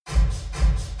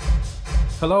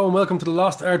Hello and welcome to the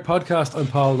Lost Art Podcast. I'm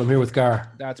Paul and I'm here with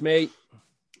Gar. That's me.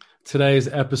 Today's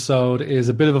episode is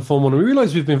a bit of a fun one. We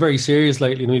realise we've been very serious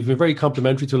lately and we've been very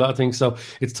complimentary to a lot of things. So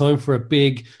it's time for a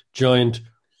big, giant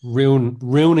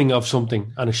ruining of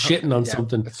something and a shitting on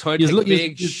something. It's time to take a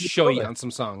big shite on some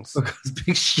songs.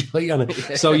 Big shite on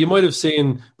it. So you might have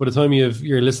seen by the time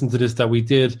you're listening to this that we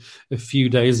did a few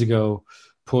days ago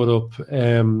put up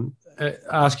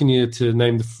asking you to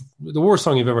name the worst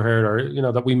song you've ever heard,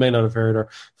 or that we may not have heard, or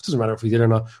it doesn't matter if we did or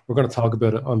not. We're going to talk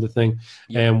about it on the thing.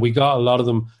 And we got a lot of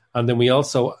them, and then we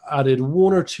also added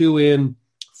one or two in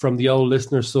from the old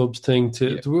listener subs thing.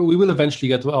 We will eventually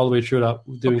get all the way through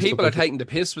that. People are taking the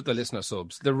piss with the listener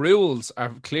subs. The rules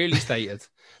are clearly stated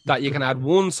that you can add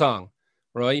one song,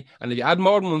 right? And if you add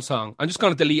more than one song, I'm just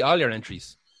going to delete all your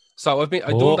entries. So I've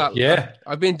done that. Yeah.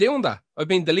 I've been doing that. I've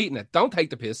been deleting it. Don't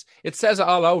take the piss. It says it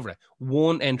all over it.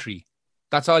 One entry.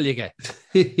 That's all you get.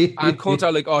 And cunts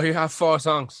are like, oh, here, have 4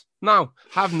 songs. No,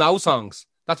 have no songs.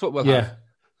 That's what we'll have.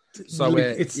 So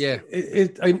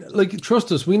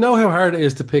trust us. We know how hard it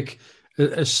is to pick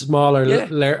a smaller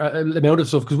amount of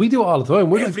stuff because we do it all the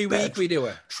time. Every week we do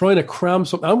it, trying to cram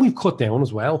something, and we've cut down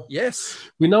as well. Yes,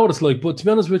 we know what it's like. But to be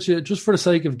honest with you, just for the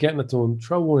sake of getting it done,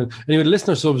 throw one in. Anyway, the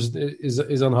listener subs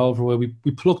is on hold for a while.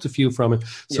 We plucked a few from it.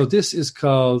 So this is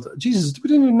called Jesus. We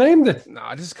didn't even name it.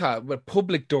 No, this is called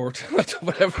Public Dirt.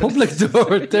 Whatever. Public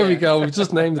Dirt. There we go. We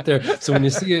just named it there. So when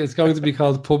you see it, it's going to be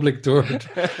called Public Dirt,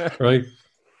 right?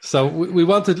 So we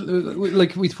wanted,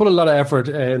 we put a lot of effort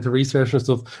into research and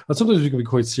stuff, and sometimes we can be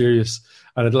quite serious.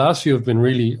 And the last few have been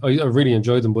I really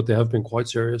enjoyed them, but they have been quite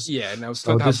serious. Yeah, now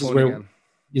so this is where again.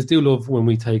 You do love when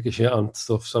we take a shit on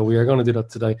stuff. So we are going to do that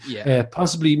today. Yeah,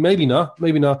 possibly, maybe not.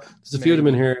 There's a few of them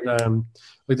in here.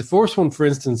 Like the first one, for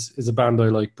instance, is a band I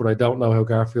like, but I don't know how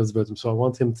Gar feels about them. So I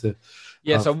want him to.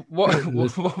 Yeah. So what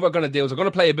we're going to do is we're going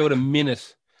to play about a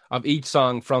minute of each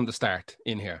song from the start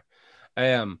in here.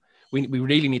 We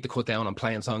really need to cut down on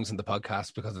playing songs in the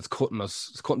podcast because it's cutting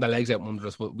the legs out from under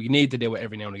us, but we need to do it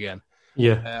every now and again.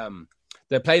 Yeah.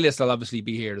 The playlist will obviously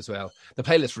be here as well. The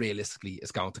playlist realistically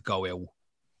is going to go out,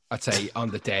 I'd say, on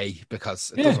the day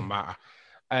because it doesn't matter.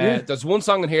 There's one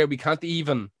song in here we can't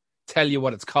even tell you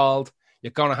what it's called.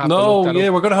 You're going to have to look that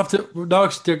up. We're going to have to. No,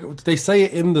 they say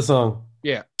it in the song.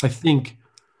 Yeah. I think.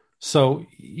 So,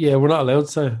 yeah, we're not allowed to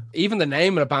say it. Even the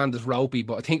name of the band is ropey,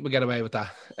 but I think we'll get away with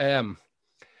that.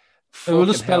 We'll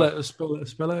just spell it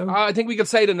out. I think we could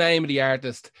say the name of the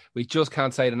artist. We just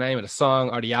can't say the name of the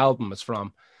song or the album it's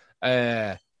from.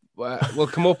 We'll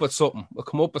come up with something. We'll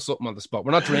come up with something on the spot.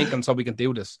 We're not drinking, so we can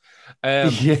do this. So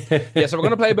we're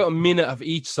going to play about a minute of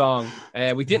each song.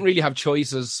 We didn't really have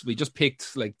choices. We just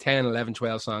picked like 10, 11,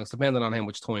 12 songs, depending on how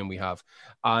much time we have.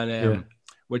 And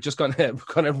we're just going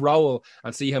to roll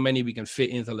and see how many we can fit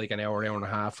into like an hour and a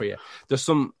half for you. There's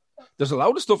a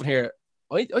lot of stuff in here.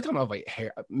 I don't know if I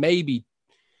hear maybe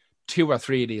 2 or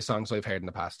 3 of these songs I've heard in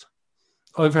the past.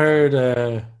 I've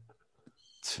heard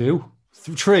 2,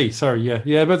 3. Sorry,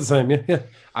 yeah, about the same. Yeah.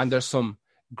 And there's some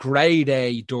grade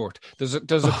A dirt. There's a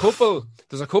couple.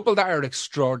 There's a couple that are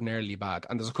extraordinarily bad,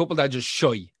 and there's a couple that are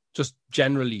just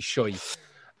generally shy.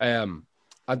 And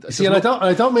I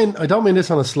don't mean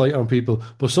this on a slight on people,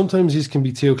 but sometimes these can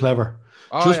be too clever.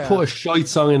 Put a shite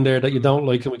song in there that you don't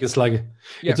like and we can slag it.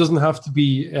 Yeah. It doesn't have to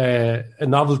be a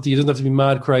novelty. It doesn't have to be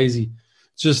mad crazy.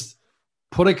 Just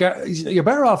you're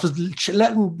better off just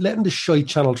letting the shite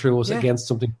channel through us against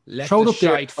something. Let the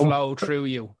shite flow through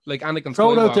you. Like Anakin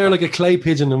throw it out there like a clay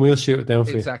pigeon and we'll shoot it down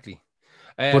for you. Exactly.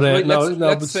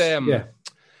 Let's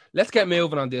get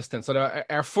moving on this then. So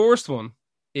our first one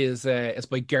is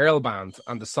by Girl Band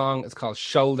and the song is called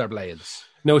Shoulder Blades.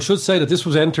 Now, I should say that this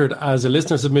was entered as a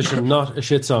listener submission, not a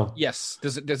shit song. Yes,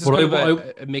 this is kind of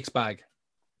a mixed bag.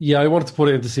 Yeah, I wanted to put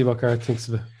it in to see what Gareth thinks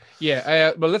of it.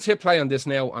 Yeah, well, let's hit play on this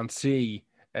now and see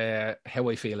how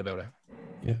I feel about it.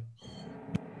 Yeah.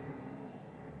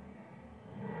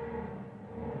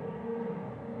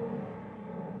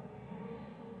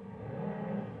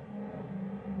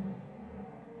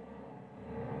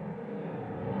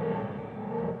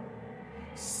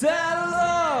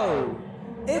 Saddle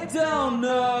it don't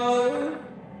know.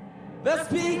 The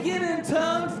speaking in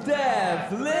tongues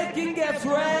deaf, licking gets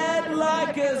red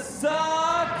like a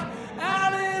sock,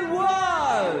 and it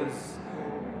was.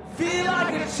 Feel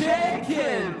like a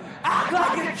chicken, act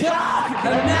like a cock,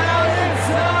 and now it's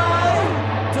all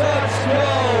Dutch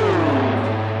gold.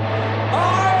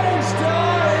 Orange,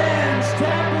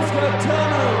 temples go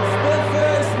tunnels, the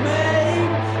first main,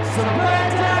 some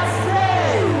burnt out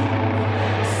stain,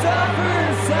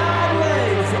 suffering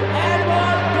sideways, and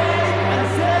one bake,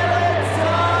 until it's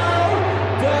all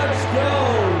Dutch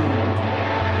gold.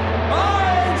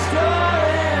 Orange,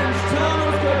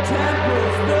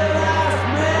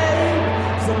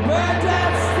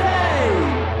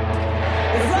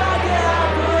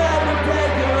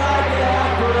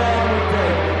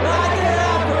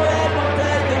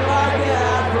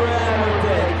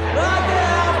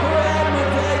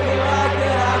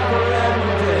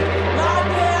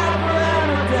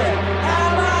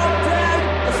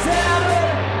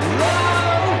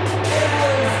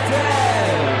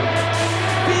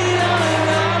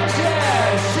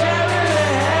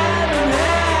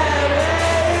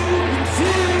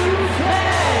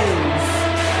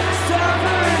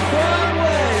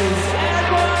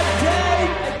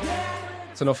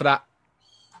 That's enough of that.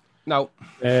 No.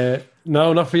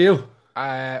 No, not for you.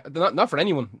 Not for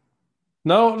anyone.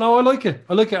 No, I like it.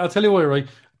 I'll tell you why, right?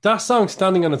 That song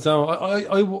standing on its own,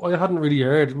 I hadn't really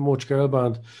heard much girl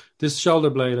band. This Shoulder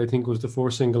Blade, I think, was the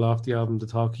fourth single off the album The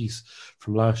Talkies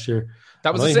from last year.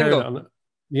 That was a single?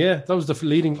 Yeah, that was the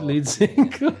lead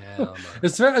single.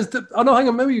 It's fair. Hang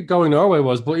on, maybe Going Norway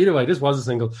was, but either way, this was a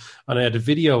single. And the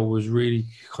video was really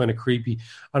kind of creepy.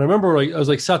 And I remember I was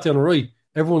like sat down right,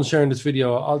 everyone's sharing this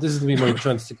video. Oh, this is going to be my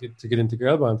chance to get into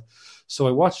girl band. So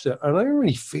I watched it and I didn't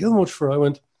really feel much for it. I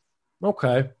went,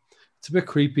 okay, it's a bit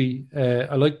creepy.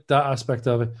 I like that aspect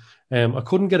of it. I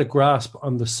couldn't get a grasp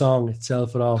on the song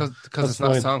itself at all. Because it's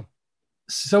not a song.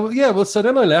 So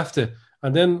then I left it.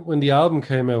 And then when the album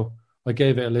came out, I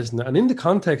gave it a listen. And in the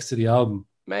context of the album,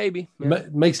 maybe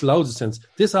makes loads of sense.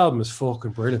 This album is fucking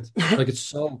brilliant. Like it's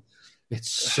so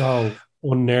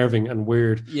unnerving and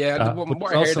weird. Yeah, the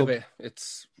more I heard of it,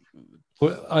 it's...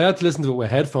 But I had to listen to it with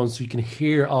headphones so you can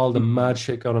hear all the mad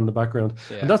shit going on in the background.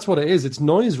 Yeah. And that's what it is. It's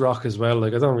noise rock as well.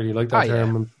 Like I don't really like that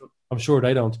term. Yeah. I'm sure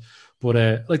they don't.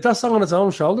 But like that song on its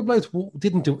own, Shoulder Blades,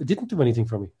 didn't do anything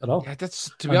for me at all. Yeah,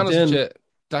 to be honest with you,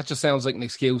 that just sounds like an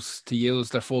excuse to use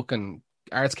their fucking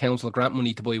Arts Council grant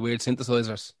money to buy weird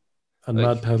synthesizers and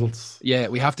mad pedals. Yeah,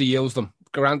 we have to use them.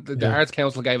 The Arts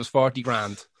Council gave us 40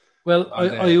 grand. Well,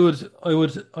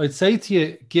 I'd say to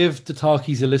you, give the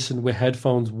Talkies a listen with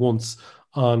headphones once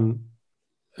on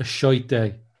a shite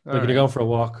day, like when you're going for a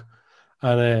walk,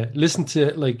 and listen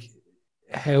to like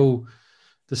how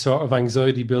the sort of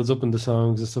anxiety builds up in the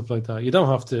songs and stuff like that. You don't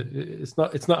have to. It's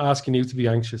not asking you to be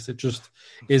anxious. It just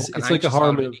is. It's like a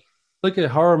horror movie. Like a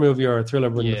horror movie or a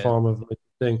thriller, but in the form of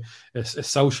like a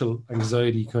social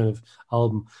anxiety kind of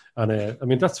album. And I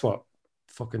mean, that's what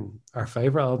fucking our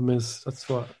favorite album is. That's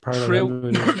what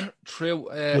Parallel. True.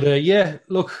 But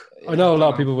look, I know a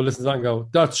lot of people will listen to that and go,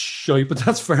 "That's shite," but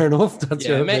that's fair enough. That's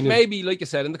maybe, like you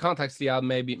said, in the context of the album,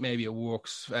 maybe it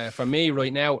works. For me,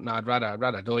 right now, I'd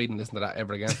rather die than listen to that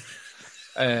ever again.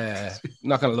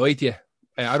 Not gonna lie to you,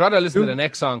 I'd rather listen to the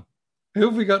next song. Who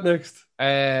have we got next?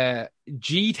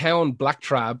 G-Town Black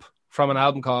Trab from an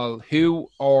album called Who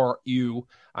Are You,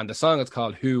 and the song is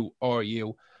called Who Are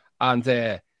You, and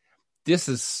this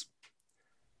is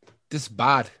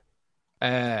bad.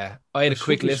 I had a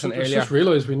quick listen earlier. I just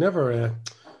realised we never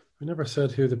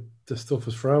said who the stuff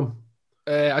was from.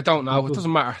 I don't know. It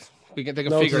doesn't matter. They can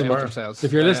figure it out themselves.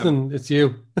 If you're listening, it's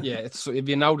you. Yeah, it's if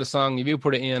you know the song, if you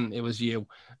put it in, it was you.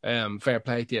 Fair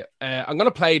play to you. I'm going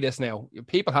to play this now.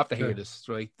 People have to hear this,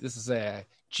 right? This is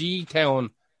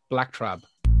G-Town Black Trab.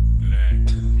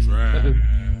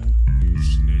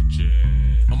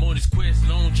 I'm on this quest,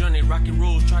 long journey, rocky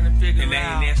roads, trying to figure it out. And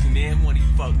I ain't asking them what these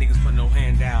fuck niggas for no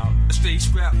handout. I stay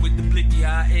scrapped with the blicky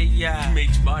eye. You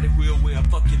made your body real well,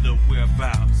 fuck your little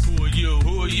whereabouts. Who are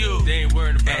you? They ain't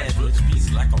worried about ass rich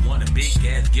pieces like I want a big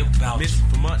ass give about. Missing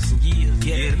for months and years,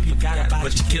 yeah, them forgot about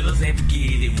but you killers ain't forget.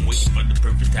 They been waiting for the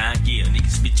perfect time, yeah,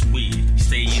 niggas spit your wig. You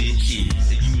say you didn't hit it,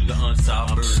 say you the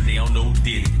unsolved murder, they don't know who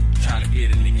did it. Trying to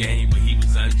get in the game, but he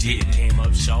was unjit. Came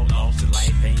up short, lost his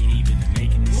life, ain't even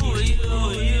making it. Who are you?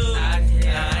 I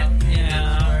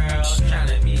girl, trying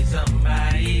to be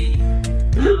somebody.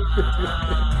 Who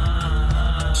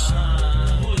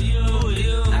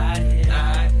you?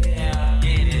 I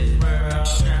in this world,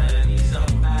 trying to be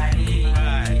somebody.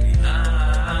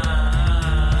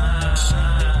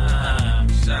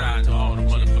 Shout out to all the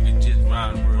motherfuckers just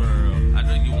around the world. I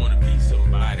know you want to be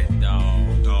somebody,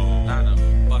 dog. Not a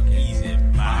fucking easy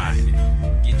body.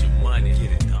 Get your money,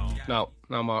 get it, dog.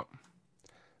 No more.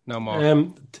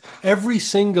 Every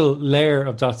single layer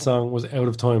of that song was out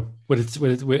of time with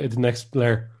the next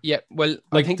layer. Yeah, well,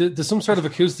 like I think there's some sort of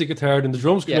acoustic guitar and the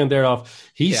drums come in there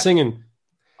off. He's singing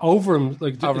over him,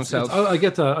 like over himself. I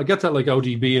get that. Like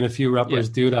ODB and a few rappers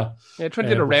do that. Yeah, try to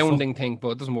do the rounding thing, but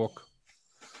it doesn't work.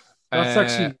 That's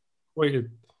actually quite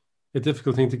a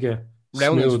difficult thing to get.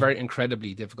 Rounding is very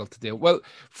incredibly difficult to do. Well,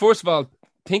 first of all,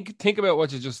 think about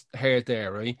what you just heard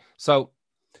there, right? So,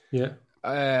 yeah.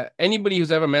 Anybody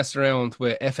who's ever messed around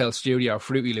with FL Studio or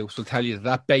Fruity Loops will tell you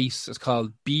that bass is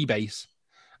called B-Bass,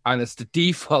 and it's the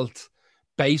default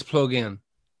bass plugin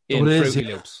in Fruity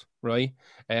Loops, right?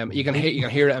 You can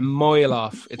hear it a mile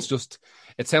off. It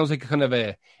sounds like a kind of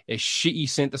a shitty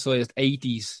synthesized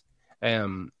 80s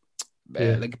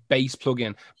like bass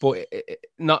plugin, but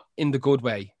not in the good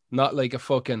way. Not like a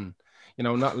fucking,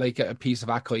 not like a piece of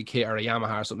Akai kit or a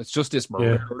Yamaha or something. It's just this.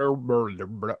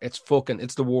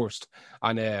 It's the worst.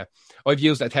 And I've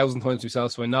used it 1,000 times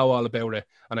myself, so I know all about it.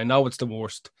 And I know it's the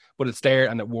worst, but it's there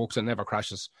and it works and never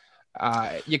crashes.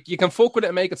 You can fuck with it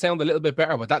and make it sound a little bit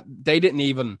better, but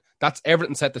that's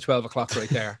everything set to 12 o'clock right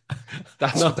there.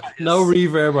 That's no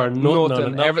reverb or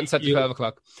nothing. Everything set to 12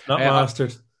 o'clock. Not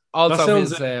mastered. Also,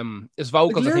 his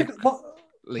vocals, I think.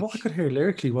 What I could hear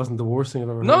lyrically wasn't the worst thing I've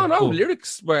ever heard. No,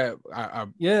 lyrics are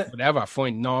whatever,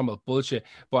 fine, normal bullshit.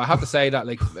 But I have to say that,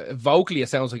 like, vocally, it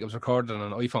sounds like it was recorded on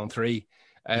an iPhone 3.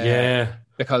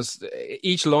 Because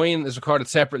each line is recorded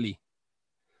separately.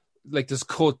 Like, there's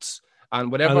cuts and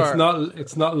whatever. And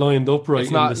it's not lined up right.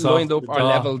 It's not lined up or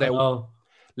leveled out. Oh.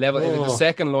 The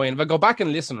second line. If I go back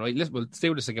and listen, right? We'll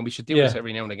do this again. We should do this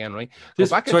every now and again, right?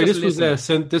 This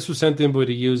was sent in by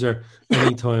the user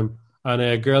anytime.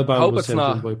 And Girl Band was sent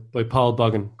in by Paul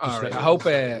Boggin. All right. I hope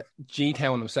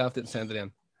G-Town himself didn't send it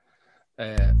in.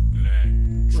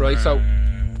 Right, so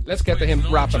let's get to him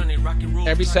rapping.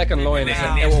 Every second line is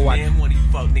an hour whack.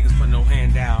 Fuck niggas for no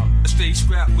handout. Stay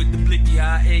scrapped with the blicky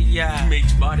eye. Make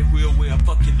your body real well,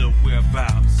 fuck your little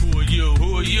whereabouts. Who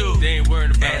are you? They ain't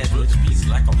worried about it. Look to pieces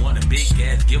like I want a big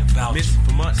ass give about. Missing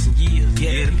for months and years.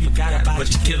 Yeah, them forgot about you.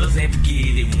 But your killers ain't forget.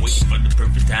 They been waiting for the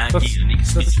perfect time.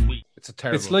 It's a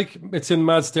terrible. It's like it's in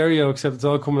Mad Stereo, except it's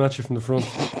all coming at you from the front.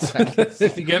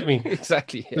 If you get me.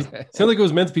 Exactly. Yeah. It sounds like it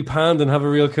was meant to be panned and have a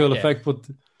real cool effect, but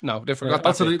no, they forgot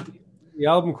that. The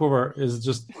album cover is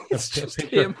just a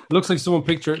picture. Looks like someone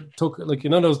took like, you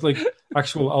know, those like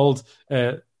actual old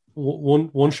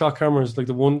one shot cameras, like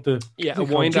a winder,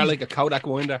 like a Kodak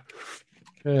winder.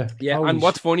 Yeah. And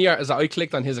what's funnier is that I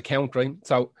clicked on his account, right?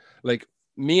 So, like,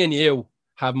 me and you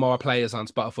have more players on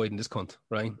Spotify than this cunt,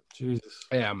 right? Jesus.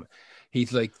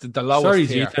 He's like the lowest. Sorry,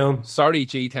 tier. G-Town. Sorry,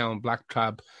 G-Town. Black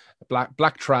Trab.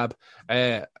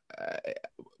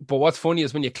 But what's funny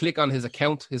is when you click on his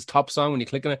account, his top song, when you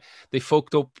click on it, they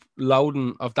fucked up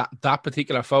loading of that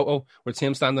particular photo where it's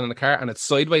him standing in the car and it's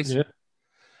sideways. Yeah.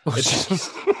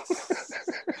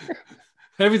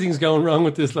 Everything's going wrong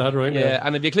with this lad right now. Yeah,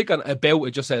 and if you click on About,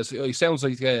 it just says, he sounds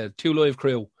like Two Live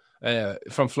Crew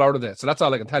from Florida. So that's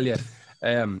all I can tell you.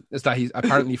 Is that he's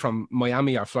apparently from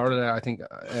Miami or Florida, I think.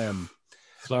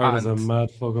 Florida's a mad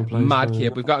fucking place. Mad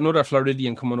kid. We've got another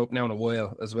Floridian coming up now in a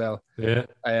while as well. Yeah.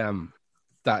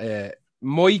 That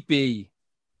might be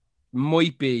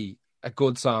a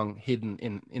good song hidden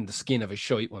in the skin of a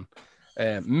shite one.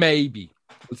 Maybe.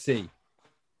 We'll see.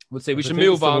 We should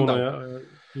move on though.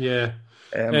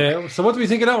 So what do we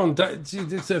think of that one?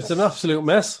 It's an absolute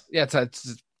mess. Yeah,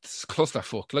 it's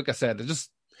clusterfuck. Like I said,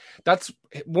 that's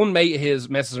one mate of his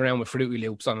messes around with Fruity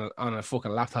Loops on a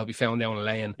fucking laptop he found down a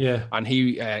lane. Yeah. And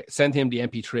he sent him the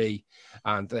MP3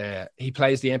 and he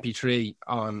plays the MP3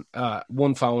 on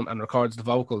one phone and records the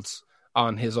vocals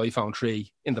on his iPhone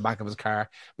 3 in the back of his car.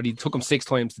 But he took him 6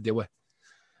 times to do it.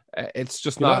 It's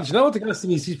just not. You know what the guy's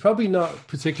thing is? He's probably not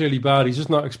particularly bad. He's just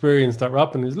not experienced at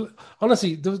rapping.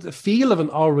 Honestly, there was the feel of an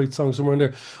alright song somewhere in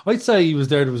there. I'd say he was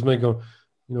there to was me going,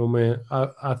 you know, man,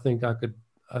 I think I could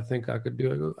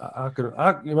do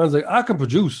it. Man's like, I can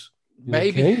produce.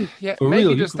 Maybe, okay? Yeah, for maybe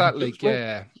real, just that, like,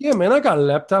 yeah, man, I got a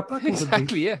laptop.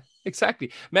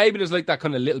 Exactly. Maybe there's like that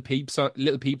kind of little peep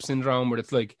syndrome where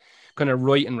it's like kind of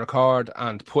write and record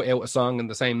and put out a song in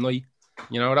the same night.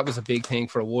 You know, that was a big thing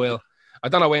for a while. I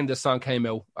don't know when this song came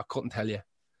out. I couldn't tell you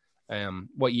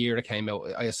what year it came out.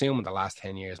 I assume in the last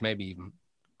 10 years, maybe even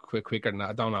quicker than that.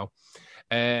 I don't know.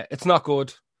 It's not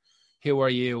good. Who Are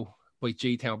You by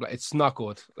G-Town. It's not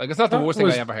good. Like, it's not the worst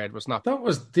thing I ever heard, but it's not. That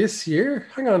was this year?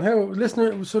 Hang on,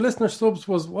 listener subs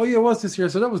was, it was this year.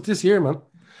 So that was this year, man.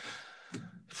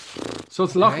 So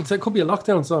it could be a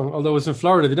lockdown song, although it's in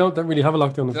Florida. They don't really have a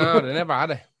lockdown. No, they never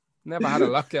had it. Never had a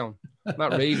lockdown.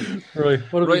 Not really. Right.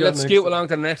 Let's scoot along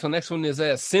to the next one. Next one is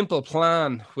a Simple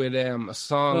Plan with a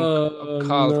song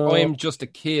called I'm Just a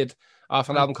Kid off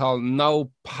an album called No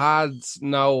Pads,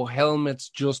 No Helmets,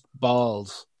 Just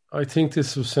Balls. I think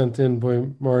this was sent in by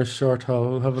Morris Shorthall.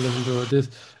 We'll have a listen to it.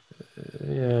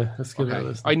 Let's give it a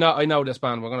listen. I know this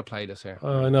band. We're going to play this here.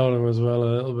 I know them as well a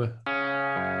little bit.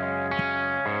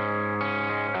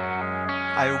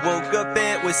 I woke up,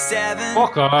 it was 7.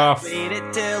 Fuck off.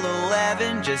 Waited till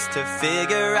 11 just to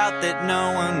figure out that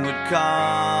no one would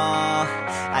call.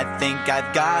 I think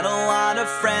I've got a lot of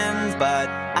friends, but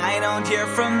I don't hear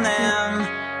from them.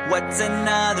 What's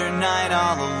another night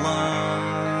all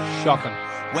alone? Shocking.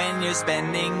 When you're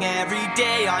spending every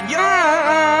day on your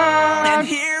own. And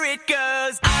here it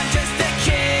goes. I'm just a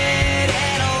kid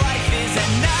and life is a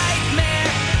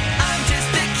nightmare. I'm just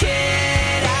a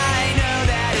kid, I know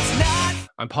that it's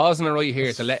not. I'm pausing it right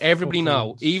here to let everybody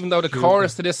know, even though the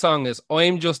chorus to this song is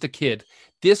I'm just a kid,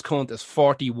 this cunt is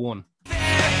 41. No one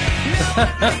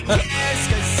cares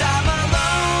 'cause I'm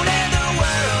alone and the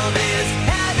world is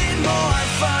having more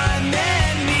fun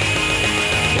than me.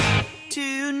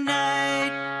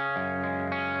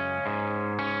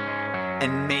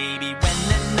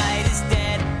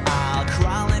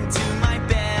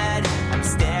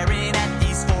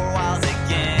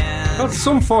 That's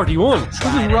Sum 41. This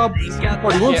is Rob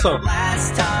 41 song.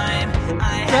 Last time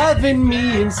I Driving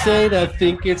me insane. I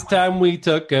think it's time we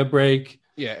took a break.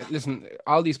 Yeah, listen,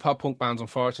 all these pop punk bands,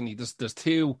 unfortunately, there's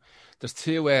two.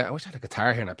 I wish I had a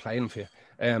guitar here and I play them for you.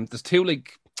 There's two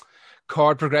like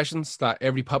chord progressions that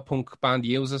every pop punk band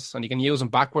uses, and you can use them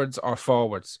backwards or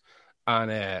forwards,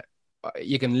 and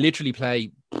you can literally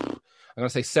play. I'm gonna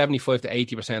say 75 to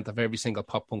 80% of every single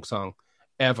pop punk song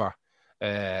ever,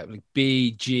 like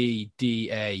B, G, D,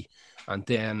 A, and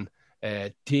then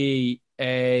D,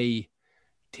 A,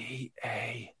 D,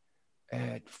 A.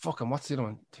 Fucking what's the other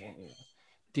one?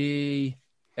 D,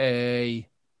 A.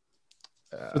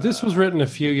 But this was written a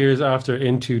few years after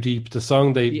In Too Deep, the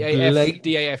song they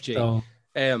DAFG. stole.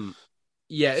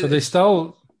 Yeah. So they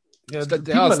stole. Yeah,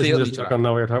 they all steal each They're not other. going to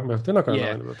know what you're talking about. They're not going to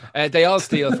Yeah. know about that. They all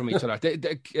steal from each other.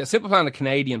 Simple Plan, a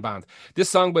Canadian band. This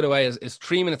song, by the way, is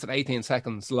 3 minutes and 18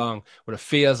 seconds long, but it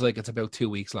feels like it's about 2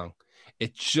 weeks long.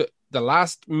 The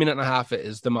last minute and a half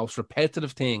is the most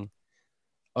repetitive thing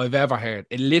I've ever heard.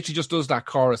 It literally just does that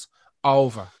chorus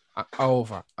over and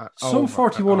over and over. Some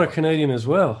 41 and are over. Canadian as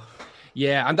well.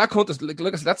 Yeah, and that cunt is, look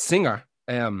I said, that singer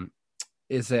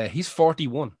he's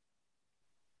 41.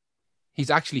 He's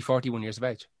actually 41 years of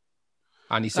age.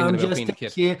 And he's singing about being a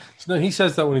kid. No, he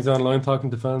says that when he's online talking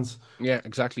to fans. Yeah,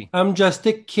 exactly. I'm just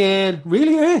a kid.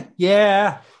 Really?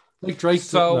 Yeah. Like Drake.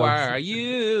 So No. are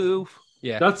you?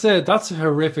 Yeah. That's a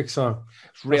horrific song.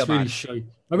 It's real That's really bad. shite.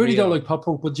 I really Real. don't like pop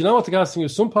punk, but you know what the gas thing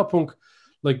is? Some pop punk,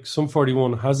 like Sum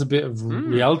 41, has a bit of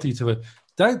reality to it.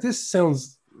 This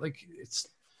sounds like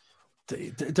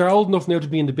they're old enough now to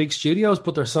be in the big studios,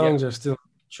 but their songs are still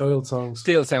child songs.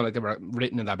 Still sound like they were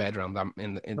written in their bedroom,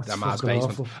 in That's their ma's fucking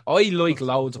basement. awful. I like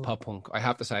loads of pop punk. I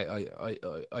have to say,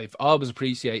 I've always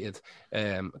appreciated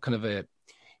kind of a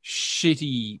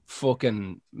shitty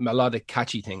fucking melodic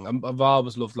catchy thing. I've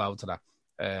always loved loads of that.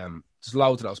 There's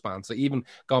loads of those bands. Like even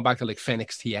going back to like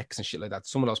Phoenix TX and shit like that.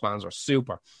 Some of those bands are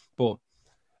super, but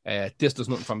this does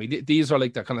nothing for me. These are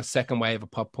like the kind of second wave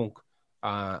of pop punk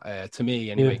to me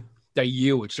anyway. Yeah. They're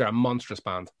huge. They're a monstrous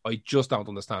band. I just don't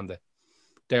understand it.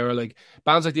 They're like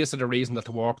bands like this are the reason that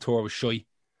the Warped Tour was shy.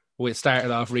 It started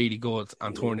off really good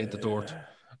and turned into dirt.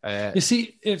 You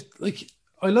see,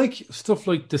 I like stuff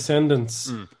like Descendants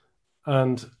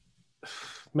and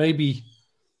maybe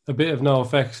a bit of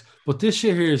NoFX, but this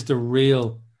shit here is the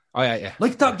real. Oh yeah.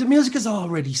 Like that, the music is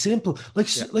already simple. Like,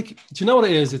 do you know what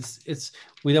it is? It's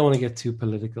we don't want to get too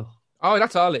political. Oh,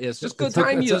 that's all it is. Just good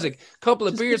time music. Couple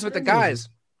of beers with the guys.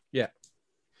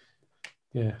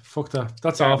 Yeah, fuck that.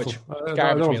 That's Garbage. awful. I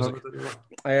Garbage don't music. have it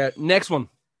anymore.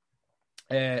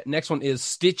 Next one is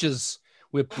Stitches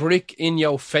with Brick in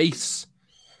Your Face.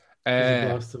 There's a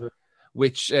blast of it.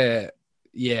 Which I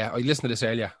listened to this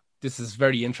earlier. This is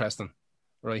very interesting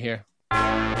right here.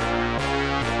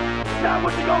 Now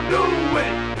what you gonna do with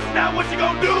it? Now what you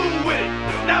gonna do with it?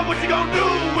 Now what you gonna do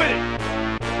with it?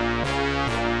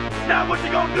 Now what you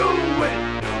gonna do with it?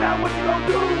 Now what you gonna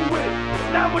do with it?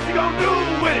 Now what you gonna do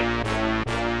with it?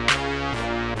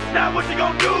 Now what you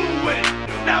gonna do with it?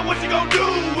 Now what you gonna do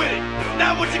with it?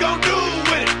 Now what you gonna do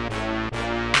with it?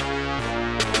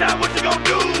 Now what you gonna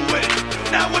do with it?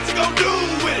 Now what you gonna do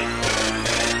with it?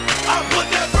 I'll put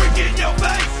that brick in your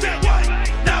face.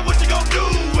 Now what you gonna do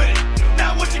with it?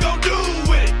 Now what you gonna do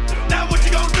with it? Now what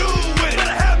you gonna do with it?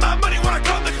 Better have my money when I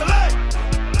come to collect.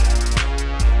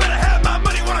 Better have my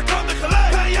money when I come to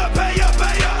collect. Pay up, pay up,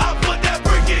 pay up. I'll put that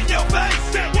brick in your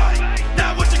face.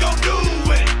 Now what you gonna do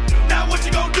with it? Now what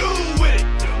you gonna do with it?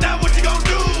 Now what you gonna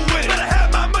do with it? Better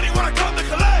have my money when I come to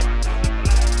collect.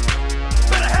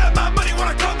 Better have my money when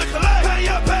I come to collect. Pay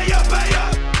up, pay up, pay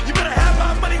up. You better have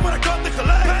my money when I come to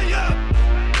collect. Pay up.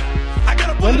 I got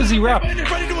a When does he rap? ready to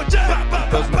attack.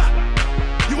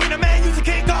 You ain't a man, you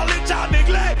can't call it child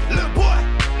neglect. Little boy,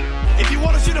 if you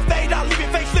wanna shoot a fade, I'll leave your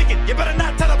face licking. You better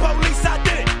not tell the police I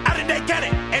did it. I didn't they get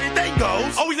it. Anything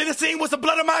goes. Always in the scene with the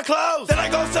blood on my clothes. Then I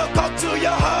go so coke to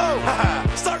your hoe.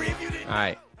 Sorry if you didn't. All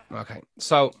right. Okay.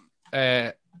 So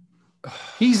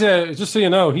He's just so you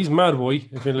know, he's mad white.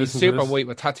 If you he's listen super to this. white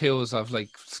with tattoos of like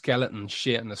skeleton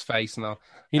shit in his face and all.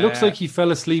 He looks like he fell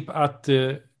asleep at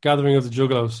the gathering of the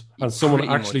Juggalos, and someone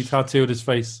Pretty actually much. tattooed his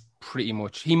face. Pretty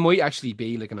much. He might actually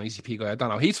be like an ICP guy. I don't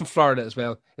know. He's from Florida as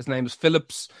well. His name is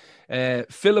Philip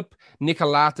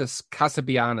Nicolatas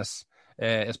Casabianis.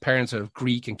 His parents are of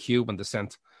Greek and Cuban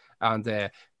descent. And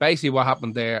basically what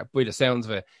happened there, by the sounds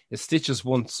of it, is Stitches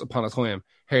once upon a time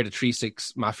heard a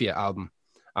 3-6 Mafia album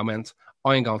and went,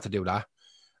 I ain't going to do that.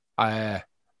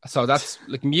 So that's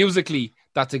like musically,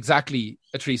 that's exactly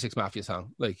a 3-6 Mafia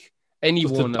song. Like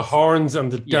anyone The horns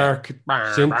and the dark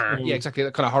synth. yeah, exactly.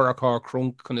 That kind of horrorcore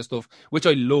crunk kind of stuff, which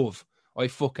I love. I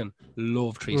fucking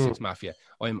love 3 6 Mafia.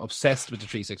 I'm obsessed with the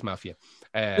 3 6 Mafia.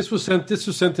 This was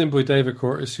sent in by David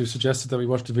Curtis, who suggested that we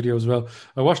watch the video as well.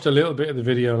 I watched a little bit of the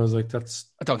video and I was like,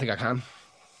 I don't think I can.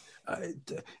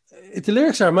 The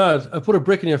lyrics are mad. I put a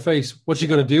brick in your face. What's you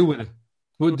going to do with it?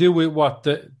 Would do with what,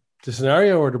 the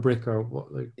scenario or the brick or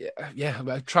what? Like,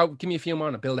 Give me a few more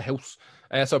and I'll build a house.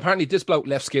 So apparently this bloke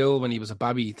left school when he was a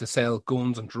babby to sell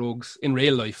guns and drugs in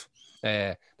real life.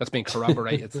 That's been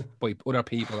corroborated by other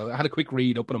people. I had a quick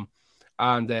read up on him,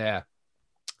 and I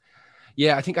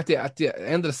think at the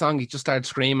end of the song he just started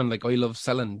screaming like, "I love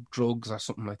selling drugs" or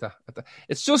something like that.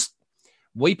 It's just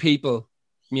white people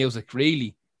music,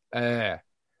 really. Like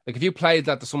if you played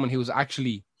that to someone who was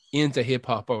actually into hip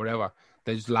hop or whatever,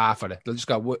 they just laugh at it. They'll just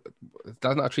go,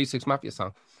 "That's not a 3 6 Mafia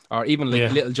song," or even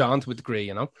like Little John to a degree,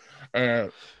 you know.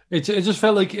 It just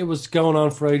felt like it was going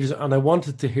on for ages, and I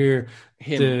wanted to hear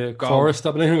the chorus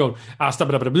stop, and then him going, stop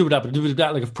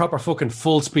it, like a proper fucking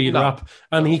full speed rap,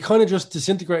 and he kind of just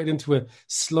disintegrated into a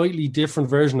slightly different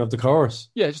version of the chorus.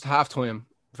 Yeah, just a halftime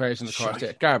version of the chorus.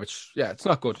 Yeah, garbage. Yeah, it's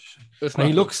not good.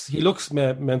 He looks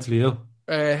mentally ill.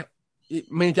 I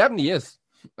mean, he definitely is.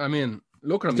 I mean,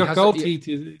 look at him. He's got gold teeth.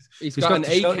 He's got an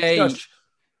AK.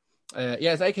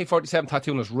 His AK-47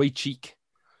 tattoo on his right cheek.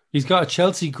 He's got a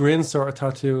Chelsea grin sort of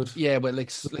tattooed. Yeah, but like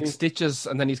stitches,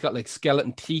 and then he's got like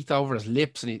skeleton teeth over his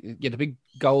lips, and he get a big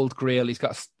gold grill. He's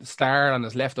got a star on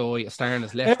his left eye, a star on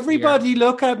his left Everybody ear.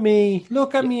 Look at me.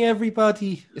 Look at me,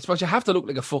 everybody. I suppose you have to look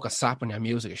like a fucking sap when your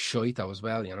music is shite though as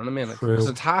well, you know what I mean? Because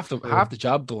it's half the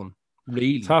job done,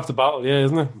 really. It's half the battle, yeah,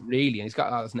 isn't it? Really, and he's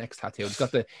got his next tattoo.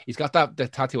 He's got the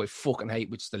tattoo I fucking hate,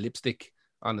 which is the lipstick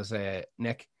on his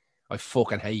neck. I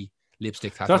fucking hate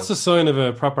lipstick tattoos. That's the sign of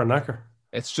a proper knacker.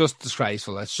 It's just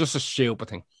disgraceful. It's just a stupid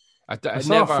thing. I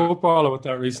saw a footballer with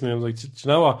that recently. I was like, do you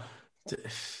know what?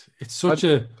 It's such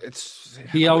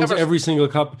he owns every single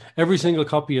copy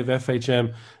of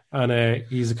FHM, and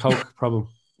he's a coke problem.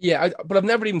 Yeah, but I've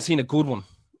never even seen a good one.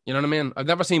 You know what I mean? I've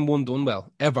never seen one done well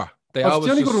ever. The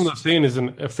only good one I've seen is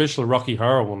an official Rocky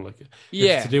Horror one. Like,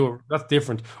 to do with, that's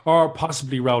different, or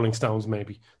possibly Rolling Stones,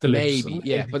 maybe the lips.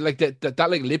 Maybe. But like that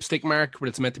like lipstick mark where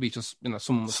it's meant to be just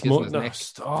someone was kissing his neck.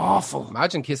 It's awful.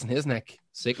 Imagine kissing his neck.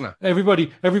 Sickener. Everybody,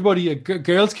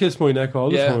 girls kiss my neck all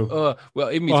the time. Well,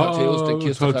 even my tattoos, they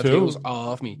kiss the tattoos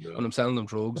off me when I'm selling them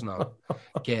drugs now.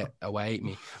 Get away with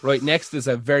me. Right, next is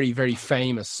a very, very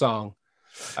famous song.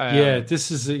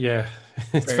 This is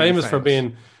it's famous for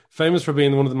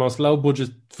being one of the most low budget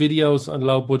videos and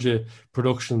low budget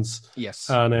productions. Yes,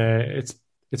 and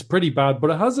it's pretty bad, but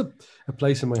it has a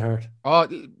place in my heart. Oh,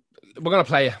 we're gonna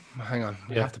play it. Hang on,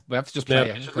 we have to just play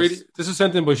it. Really, this was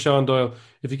sent in by Sean Doyle.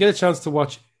 If you get a chance to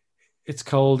watch, It's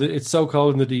So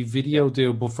Cold in the D video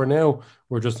deal, but for now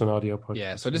we're just an audio podcast.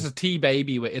 Yeah, so this is T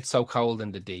Baby with It's So Cold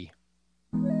in the D.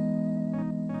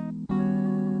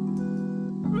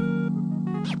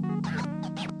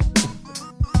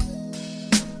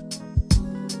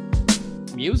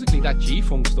 Musically, that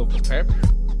G-Funk stuff was perfect.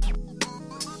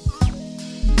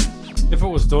 If it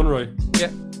was done right.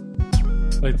 Yeah.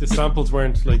 Like the samples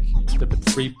weren't like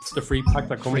the free pack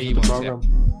that comes with the program. Yeah.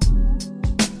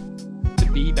 The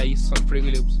B bass on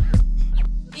Fruity Loops.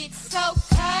 It's so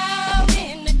cold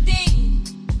in the D.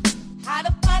 How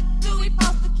the fuck do we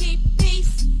supposed to keep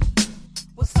peace?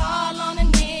 What's all on a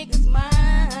nigga's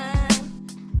mind?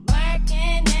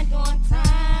 Working and doing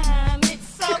time. It's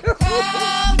so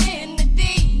cold in the D.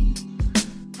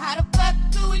 How the fuck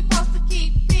do we supposed to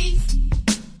keep peace?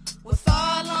 What's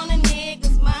all on a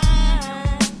nigga's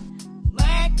mind?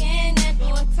 Working and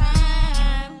doing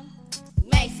time.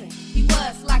 Mason, he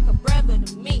was like a brother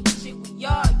to me. Shit, we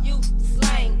all used to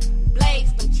slang.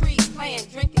 Blaze them trees, playing,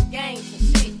 drinking games and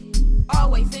shit.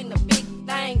 Always in the big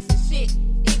things and shit.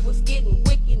 It was getting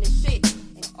wicked and shit.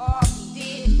 And all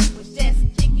he did was just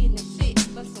kicking the shit.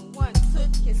 But someone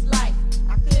took his life.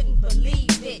 I couldn't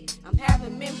believe it. I'm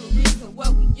having memories of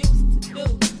what we used to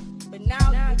do. But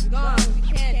now he's gone. We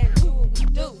can't do what we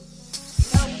do.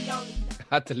 We only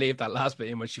Had to leave that last bit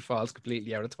in when she falls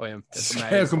completely out of time. It's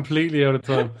amazing. Completely out of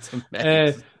time. It's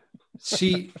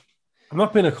amazing. I'm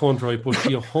not being a cunt, right, but she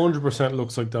 100%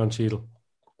 looks like Don Cheadle.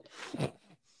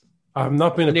 I'm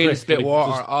not being a need prick. to spit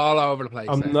water all over the place.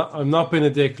 I'm not being a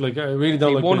dick. Like I really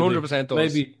don't like 100% does.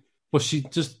 Maybe, but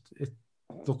it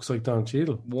looks like Don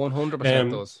Cheadle.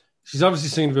 100% does. She's obviously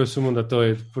singing about someone that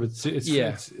died, but it's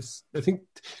I think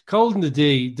Cold in the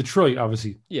D, Detroit,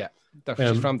 obviously. Yeah,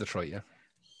 definitely. She's from Detroit. Yeah.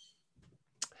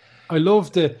 I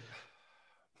love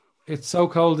It's so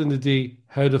cold in the D.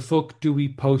 How the fuck do we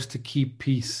supposed to keep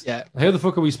peace? Yeah. How the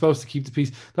fuck are we supposed to keep the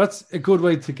peace? That's a good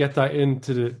way to get that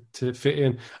to fit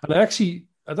in. And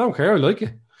I don't care. I like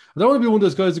it. I don't want to be one of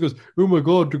those guys that goes, "Oh my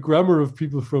god, the grammar of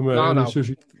people from No.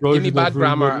 Give me bad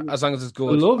grammar as long as it's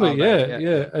good. I love it. All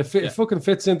Yeah. It fucking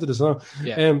fits into the song.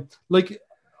 Yeah. Like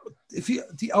if you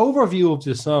the overview of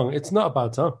this song, it's not a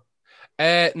bad song.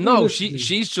 No,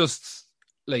 she's just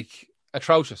like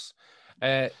atrocious.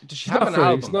 Does she have an very,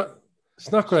 album?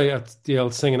 It's not great at the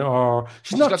old singing, or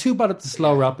she's not too bad at the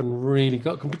slow rap and really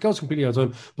goes completely out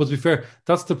of time. But to be fair,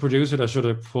 that's the producer that should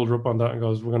have pulled her up on that and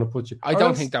goes, "We're going to put you." I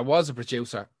don't think that was a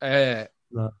producer.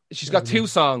 No. She's got 2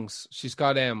 songs. She's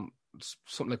got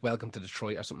something like "Welcome to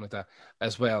Detroit" or something like that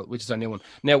as well, which is a new one.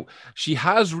 Now she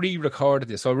has re-recorded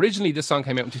this. So originally this song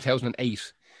came out in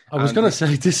 2008. I was going to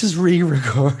say, this is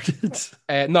re-recorded.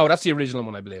 No, that's the original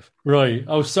one, I believe. Right.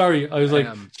 Oh, sorry. I was like,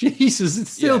 Jesus,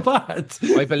 it's still bad.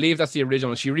 I believe that's the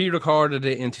original one. She re-recorded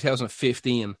it in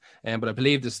 2015, but I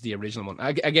believe this is the original one.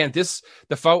 Again,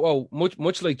 the photo,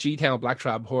 much like G-Town Black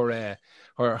Trap, her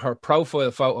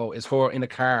profile photo is her in a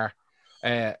car.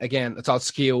 Again, it's all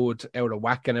skewed out of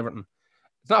whack and everything.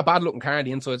 It's not a bad-looking car on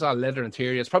the inside. It's all leather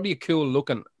interior. It's probably a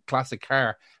cool-looking classic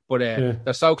car, but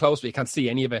they're so close, but you can't see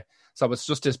any of it. So it's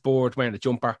just this board wearing a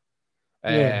jumper.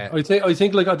 I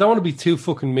think like I don't want to be too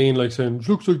fucking mean, like saying it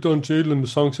looks like Don Cheadle and the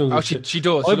song sounds. Like she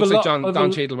does. She looks like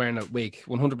Don Cheadle wearing a wig,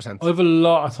 100%. I have a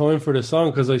lot of time for this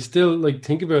song because I still like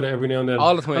think about it every now and then.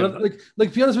 All the time. And like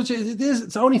to be honest with you,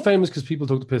 it's only famous because people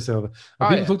took the piss out of it.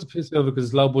 And people took the piss out of it because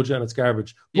it's low budget and it's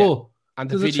garbage. Yeah. But and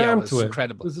the there's video a charm is to it.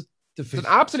 incredible. There's an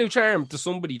absolute charm to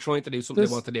somebody trying to do something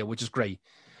they want to do, which is great.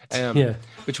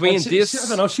 Between I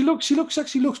don't know. She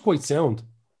looks quite sound.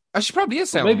 She probably is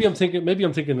sound. Maybe I'm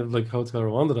thinking of like Hotel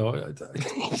Rwanda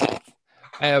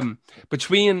though.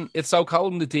 Between It's So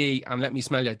Cold in the D and Let Me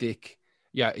Smell Your Dick,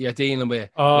 you're dealing with.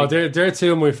 Oh, like, they're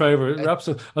 2 of my favorite raps.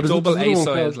 Double A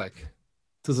sides, like.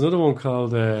 There's another one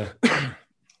called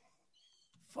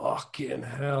fucking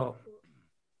hell.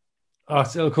 Oh, it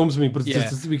still comes to me, but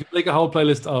we can make a whole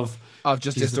playlist of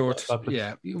just this sort.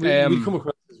 Yeah, we come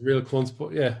across as real cunts,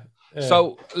 but yeah.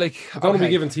 So, like, I don't want to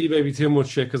be giving T-Baby too much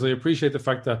shit because I appreciate the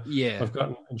fact that I've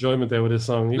gotten enjoyment out of this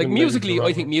song. Like musically,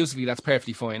 I think musically that's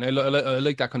perfectly fine. I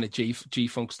like that kind of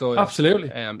G-funk style.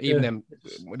 Absolutely. Even them,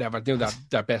 whatever, do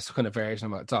their best kind of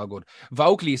version of it. It's all good.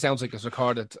 Vocally, it sounds like it's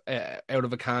recorded out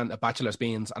of a can of Bachelor's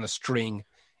beans and a string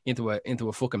into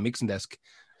a fucking mixing desk.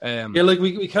 Like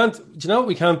we can't. Do you know what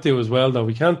we can't do as well though?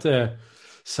 We can't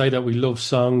say that we love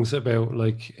songs about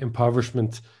like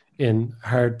impoverishment in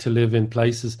hard to live in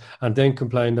places and then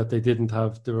complain that they didn't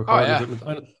have the recording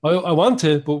equipment. I want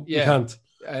to, but we can't.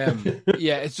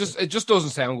 It just doesn't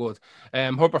sound good.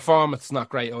 Her performance is not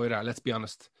great either. Let's be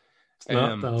honest.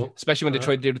 Especially when they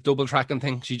tried to do the double tracking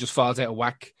thing, she just falls out of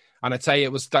whack. And I'd say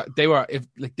it was that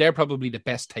they're probably the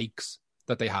best takes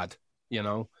that they had. You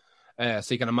know,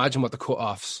 so you can imagine what the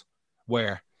cut-offs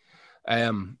were.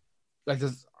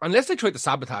 Unless they tried to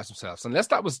sabotage themselves, unless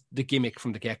that was the gimmick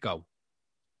from the get-go.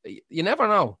 You never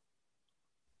know.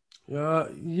 Yeah,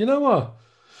 you know what?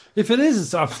 If it is,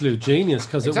 it's absolute genius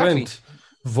because it went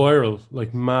viral,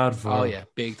 like mad viral. Oh yeah,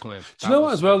 big time. Do you know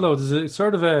what as well though? There's a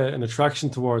sort of an attraction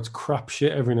towards crap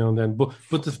shit every now and then. But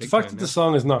the fact that the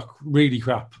song is not really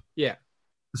crap. Yeah.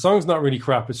 The song's not really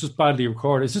crap. It's just badly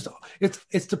recorded. It's just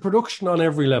it's the production on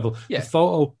every level. Yeah. The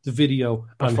photo, the video,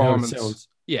 performance. And how it sounds.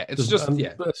 Yeah, it's just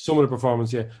some of the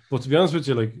performance. Yeah, but to be honest with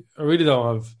you, like I really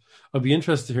don't have. I'd be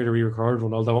interested to hear the re-recorded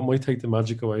one, although it might take the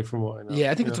magic away from what I know. Yeah,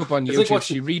 I think it's up on YouTube. Like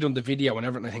she redone the video and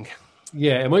everything, I think.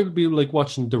 Yeah, it might be like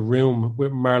watching The Room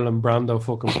with Marlon Brando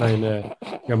fucking playing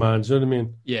your man. Do you know what I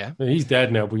mean? Yeah. He's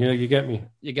dead now, but you get me.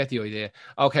 You get the idea.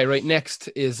 Okay, right. Next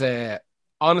is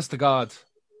Honest to God.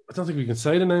 I don't think we can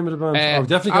say the name of the band.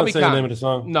 Definitely can't say the name of the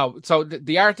song. No, so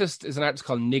the artist is an artist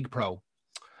called Nig Pro.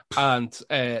 And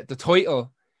the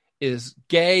title is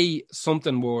Gay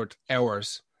Something Word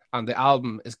Hours. And the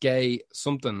album is Gay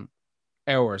Something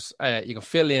Hours. You can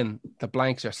fill in the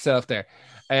blanks yourself there.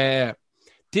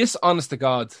 This, honest to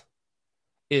God,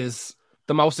 is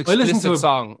the most explicit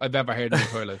song I've ever heard in my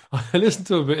entire life. I listened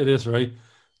to a bit of this, right?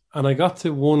 And I got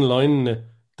to one line in it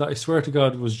that I swear to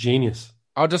God was genius.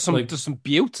 Oh, there's some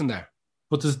buttes in there.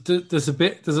 But there's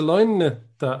a line in it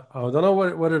that I don't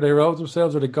know whether they wrote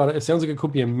themselves or they got it. It sounds like it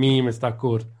could be a meme. It's that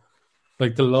good.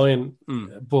 Like the line.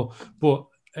 But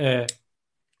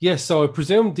yes, so I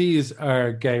presume these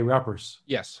are gay rappers.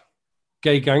 Yes.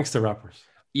 Gay gangster rappers.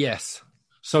 Yes.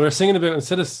 So they're singing about,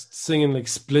 instead of singing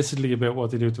explicitly about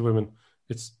what they do to women,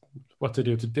 it's what they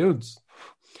do to dudes.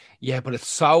 Yeah, but it's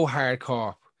so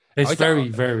hardcore. It's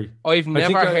very. I've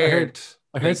never heard.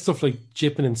 I heard stuff like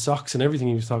jipping in socks and everything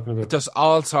he was talking about. There's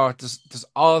all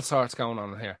sorts going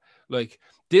on here. Like,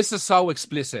 this is so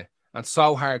explicit and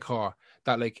so hardcore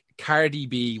that like Cardi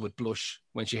B would blush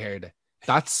when she heard it.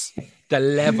 That's the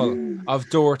level of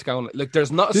dirt going. Like,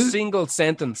 there's not a single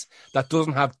sentence that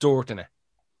doesn't have dirt in it.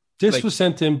 This was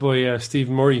sent in by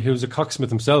Stephen Murray, who's a cocksmith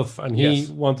himself, and he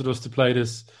wanted us to play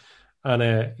this.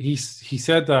 And he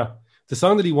said that the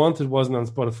song that he wanted wasn't on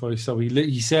Spotify, so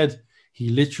he said he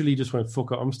literally just went,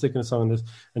 fuck it, I'm sticking a song on this.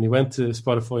 And he went to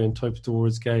Spotify and typed the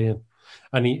words gay in.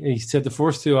 And he said the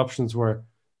first two options were,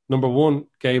 number one,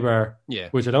 gay bar,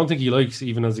 which I don't think he likes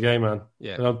even as a gay man.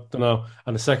 Yeah. I don't know.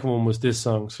 And the second one was this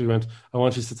song. So he went, I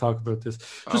want you to talk about this.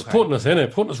 Just putting us in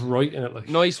it, putting us right in it. Like.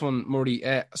 Nice one, Murray.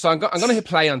 So I'm going to hit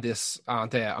play on this. I'm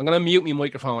going to mute my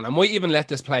microphone. I might even let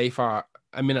this play for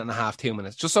a minute and a half, 2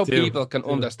 minutes, just so people can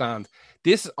understand.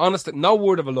 This, honestly, no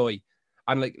word of a lie.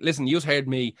 And like, listen, you've heard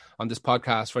me on this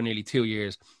podcast for nearly 2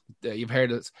 years. You've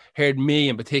heard me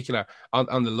in particular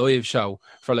on the live show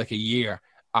for like a year.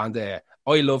 And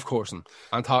I love cursing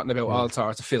and talking about all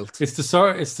sorts of filth.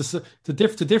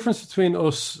 The difference between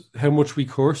us, how much we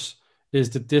curse,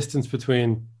 is the distance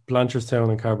between Blanchardstown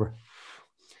and Cabra.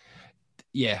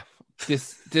 Yeah,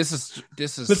 this is.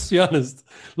 Let's be honest.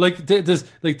 Like there's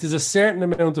a certain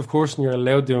amount of cursing you're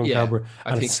allowed to do in Cabra,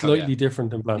 and it's slightly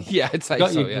different than Blanchard. Yeah, it's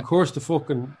like you curse the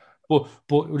fucking,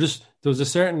 but just there was a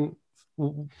certain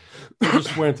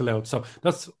just weren't allowed. So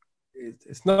that's.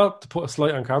 It's not to put a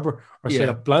slight on Cabra or say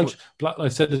that Blanche. I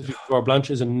said this before.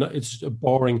 Blanche is it's a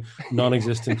boring,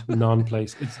 non-existent,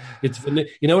 non-place. It's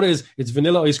you know what it is? It's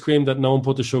vanilla ice cream that no one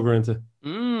put the sugar into.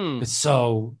 It's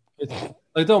so.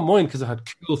 I don't mind because I had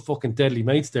cool fucking deadly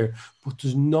mates there, but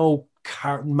there's no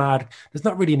mad. There's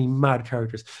not really any mad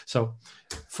characters. So,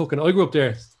 fucking. I grew up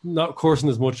there, not coursing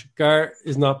as much. Gar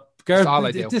is not.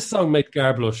 This song made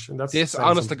Gar blush, and that's this.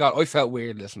 Honest to God, I felt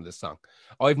weird listening to this song.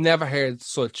 I've never heard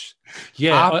such.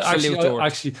 Yeah,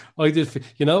 actually, I did.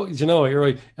 You know, you're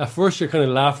right. At first, you're kind of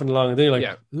laughing along, and then you're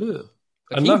like, ugh.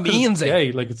 And he means it.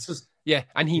 Gay. Like it's just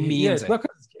and he means it. It's not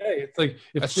because it's gay. It's like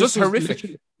it's just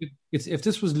horrific. If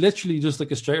this was literally just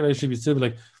like a straight relationship, you'd still be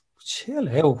like, chill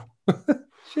out,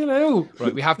 chill out.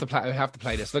 Right, we have to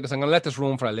play this. Look, I'm going to let this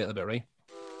run for a little bit, right?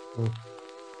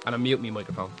 And I mute my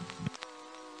microphone.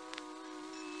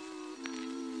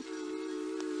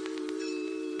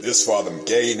 This for them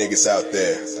gay niggas out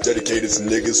there, dedicated to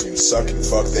niggas who suck and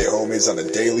fuck their homies on a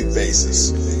daily basis.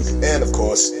 And of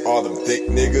course, all them thick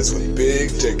niggas with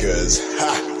big dickers.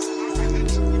 Ha!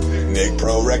 Nick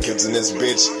Pro Records in this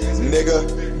bitch,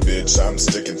 nigga. Bitch, I'm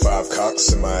sticking 5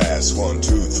 cocks in my ass. 1,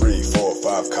 2, 3, 4,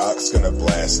 5 cocks. Gonna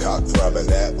blast, cock throbbing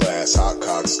that last. Hot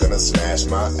cocks gonna smash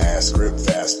my ass. Grip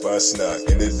fast, bust nut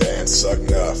in advance. Suck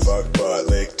nut, fuck butt,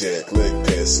 lick dick, lick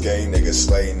piss. Gay niggas,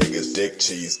 slay niggas, dick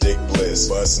cheese, dick bliss.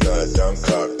 Bust nut, dumb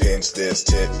cock, pinch this,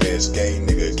 tit bitch. Gay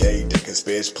nigga, gay dickus,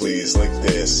 bitch, please lick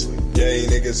this. Gay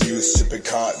niggas used sipping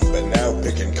cotton, but now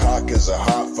picking cock is a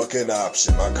hot fucking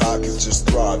option. My cock is just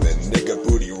throbbing, nigga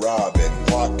booty robbing.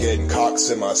 Block getting cocks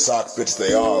in my sock, bitch,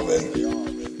 they all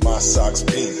in. My socks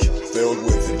pink, filled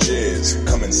with the jizz.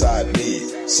 Come inside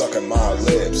me, suck on my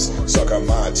lips, suck on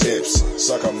my tips,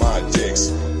 suck on my dicks.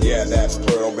 Yeah, that's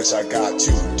plural, bitch, I got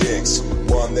 2 dicks.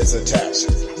 One that's attached,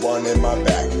 one in my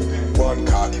back. One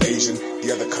cock Asian,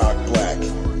 the other cock black.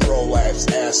 Prolapse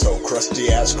asshole, crusty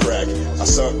ass crack. I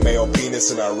suck male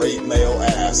penis and I rape male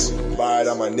ass. Bite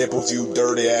on my nipples, you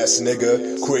dirty ass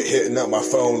nigga. Quit hitting up my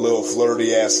phone, little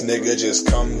flirty ass nigga. Just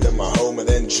come to my home and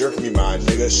then jerk me, my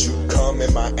nigga. Shoot cum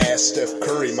in my ass, Steph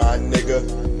Curry, my nigga.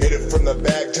 Hit it from the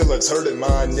back till it's hurting,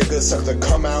 my nigga. Suck the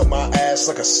cum out my ass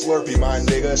like a Slurpee, my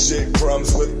nigga. Shit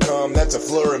crumbs with cum, that's a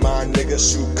flurry, my nigga.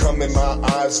 Shoot cum in my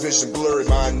eyes, vision blurry,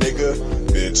 my nigga.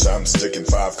 Bitch, I'm sticking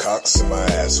 5 cocks in my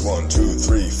ass. 1, 2,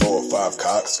 3, 4, 5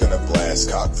 cocks. Gonna blast,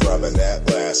 cock throbbing that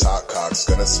last. Hot cocks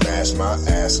gonna smash my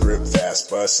ass. Grip fast,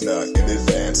 bust nut in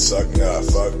advance. Suck nut,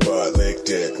 fuck butt, lick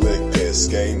dick, lick piss.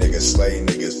 Gay niggas, slay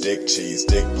niggas, dick cheese,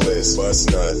 dick bliss.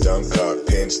 Bust nut, dumb cock,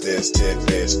 pinch this, tit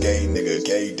bitch. Gay nigga,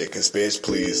 gay dickus, bitch,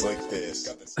 please lick this.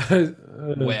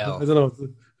 Well, I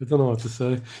don't know what to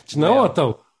say. Do you know what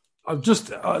though? I've just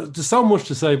there's so much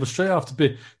to say, but straight off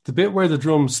the bit where the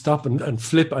drums stop and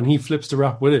flip, and he flips the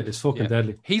rap with it is fucking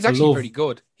deadly. He's actually very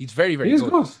good. He's very, very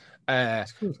good.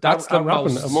 That's the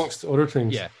rapping most, amongst other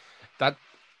things. Yeah, that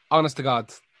honest to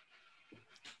God,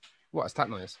 what is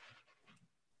that noise?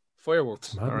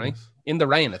 Fireworks, all right, in the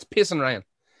rain. It's pissing rain,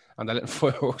 and they're letting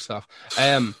fireworks off.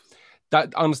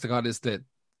 That honest to God is the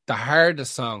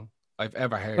hardest song I've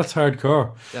ever heard. That's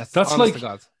hardcore. That's honest like to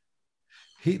God.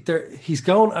 He's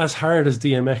going as hard as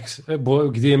DMX,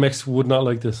 but DMX would not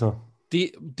like this song.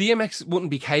 DMX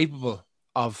wouldn't be capable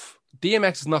of.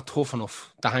 DMX is not tough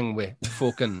enough to hang with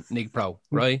fucking Nick Pro,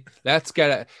 right? Let's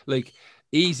get it. Like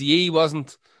Eazy-E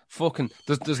wasn't fucking.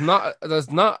 There's not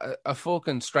a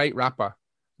fucking straight rapper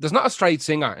there's not a straight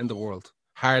singer in the world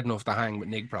hard enough to hang with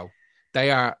Nig Pro.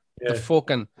 They are the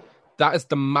fucking, that is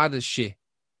the maddest shit.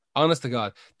 Honest to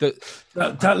God.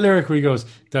 That lyric where he goes,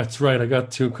 that's right, I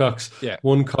got two cocks. Yeah.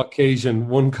 One Caucasian,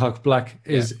 one cock black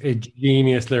is a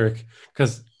genius lyric.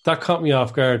 Because that caught me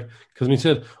off guard. Because when he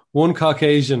said, one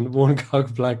Caucasian, one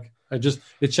cock black,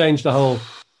 it changed the whole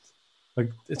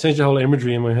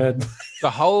imagery in my head.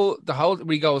 The whole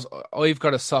where he goes, I've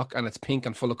got a sock and it's pink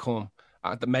and full of cum.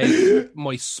 That made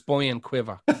my spine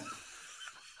quiver.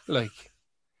 Like,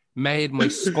 made my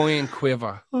spine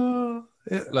quiver.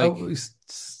 Like,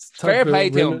 fair play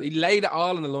to him. He laid it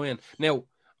all on the line. Now,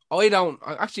 I'm going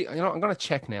to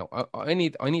check now. I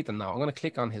need to know. I'm going to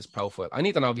click on his profile. I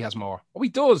need to know if he has more. Oh, he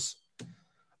does.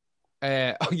 He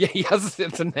has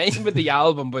the name of the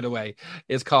album, by the way,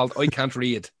 is called I Can't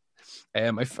Read. I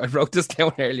wrote this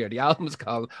down earlier. The album is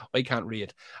called I Can't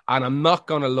Read. And I'm not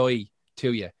going to lie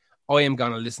to you. I am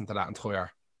going to listen to that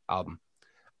entire album.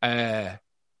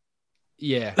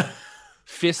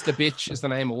 Fist the Bitch is the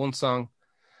name of one song.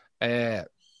 I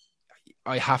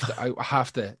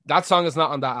have to. That song is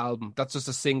not on that album. That's just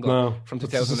a single from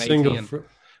 2018.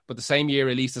 But the same year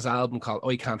released this album called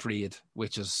I Can't Read,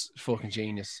 which is fucking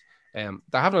genius. They're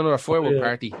having another firework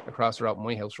party across the road in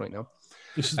my house right now.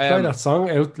 You should play that song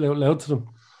out loud to them.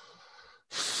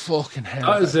 Fucking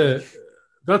hell.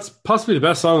 That's possibly the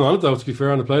best song on it, though, to be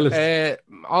fair, on the playlist.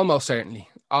 Almost certainly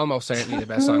the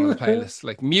best song on the playlist.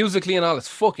 Like, musically and all, it's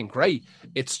fucking great.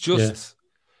 It's just,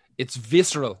 it's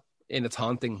visceral in its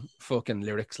haunting fucking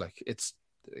lyrics. Like, it's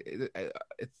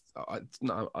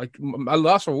not, I'm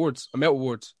lost for words. I'm out of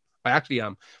words. I actually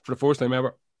am, for the first time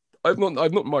ever. I've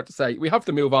nothing more to say. We have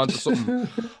to move on to something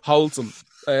wholesome.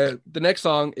 The next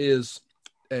song is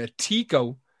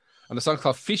Tico, and the song's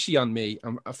called Fishy on Me.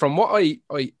 From what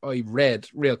I read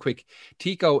real quick,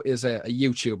 Tico is a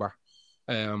YouTuber.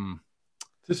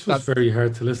 This was very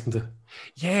hard to listen to.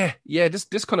 Yeah,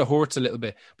 this kind of hurts a little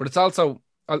bit, but it's also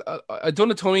I've done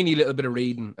a tiny little bit of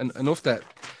reading, and enough that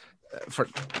for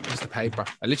just the paper.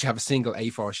 I literally have a single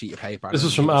A4 sheet of paper. This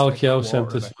was from Al Kyo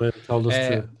sent this. Told us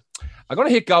to. I'm gonna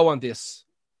hit go on this,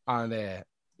 and Hey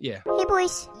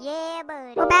boys, yeah,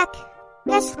 bud, we're back.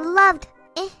 You guys loved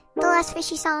the last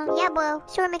Fishy song. Yeah, boy,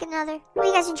 sure, make another. What do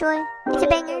you guys enjoy? It's a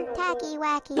banger, tacky,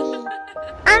 wacky.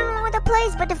 I don't know what the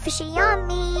plays, but the fishy on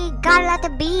me. Got a lot to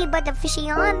be, but the fishy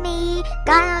on me.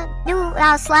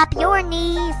 I'll slap your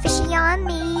knee. Fishy on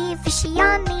me, fishy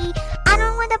on me. I don't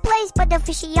know what the plays, but the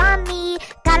fishy on me.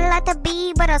 Got a lot to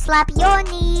be, but I'll slap your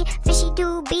knee. Fishy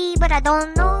to be, but I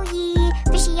don't know ye.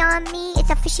 Fishy on me, it's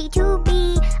a fishy to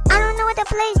be. I don't know what the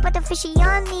plays, but the fishy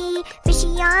on me. Fishy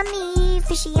on me,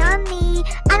 fishy on me.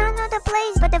 I don't know the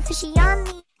plays, but the fishy on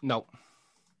me. Nope.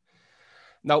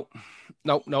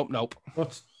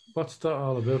 What's that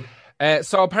all about?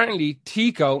 So apparently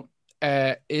Tico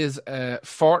is a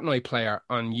Fortnite player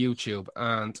on YouTube,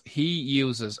 and he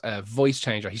uses a voice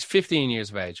changer. He's 15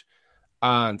 years of age,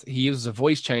 and he uses a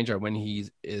voice changer when he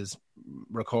is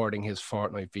recording his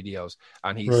Fortnite videos,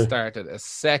 and he started a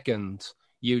second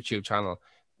YouTube channel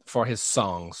for his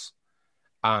songs,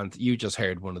 and you just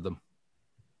heard one of them.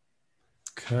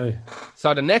 Okay.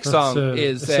 So the next song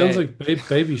is... It sounds like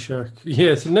Baby Shark.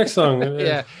 Yeah, it's the next song.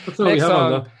 Yeah. Next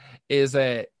song is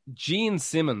Gene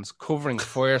Simmons covering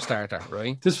Firestarter,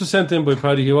 right? This was sent in by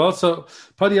Paddy,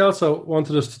 Paddy also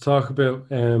wanted us to talk about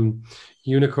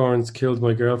Unicorns Killed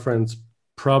My Girlfriend's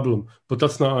Problem, but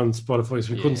that's not on Spotify,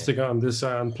 so we couldn't stick it on this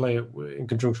and play it in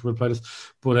conjunction with playlist.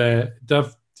 But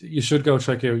you should go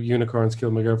check out Unicorns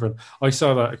Killed My Girlfriend. I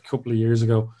saw that a couple of years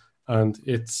ago, and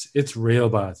it's real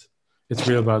bad. It's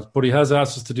real bad. But he has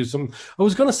asked us to do something. I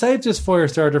was going to save this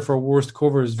Firestarter for Worst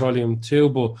Covers Volume 2,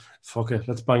 but fuck it.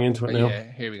 Let's bang into it now.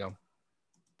 Yeah, here we go.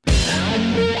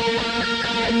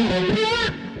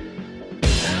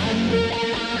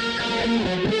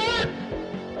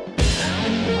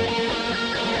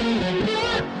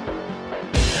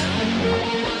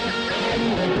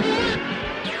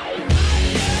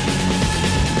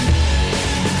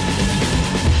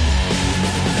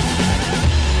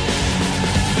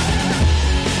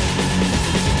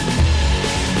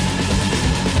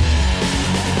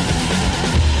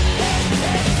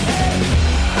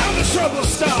 Trouble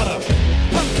starter,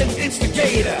 pumpkin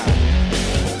instigator.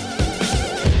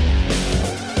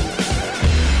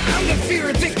 I'm the fear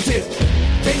addicted,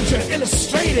 danger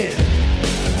illustrated.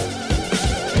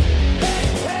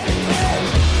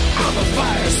 I'm a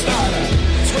fire starter,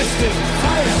 twisted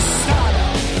fire starter.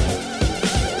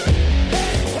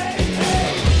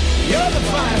 You're the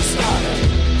fire starter,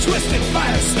 twisted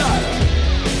fire starter.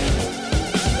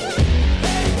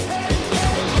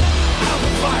 I'm a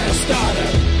fire starter.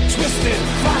 Twisted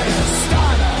fire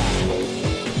starter.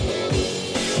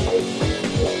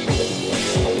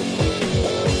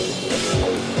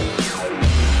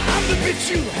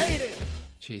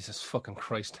 Fucking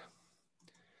Christ.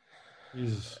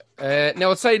 Jesus.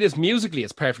 Now, I'd say this musically,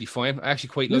 it's perfectly fine. I actually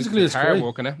quite like the Musically, it's guitar great.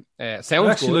 work in it. I Sounds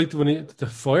actually good. liked when the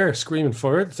fire, screaming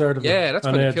fire at the start of it. Yeah, that's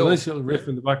and kinda the cool. nice little riff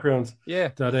in the background. Yeah.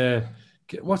 That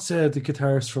what's the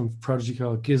guitarist from Prodigy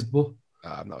called? Gizbo.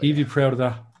 No He'd be proud of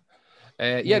that.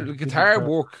 The guitar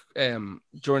work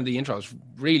during the intro is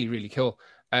really, really cool.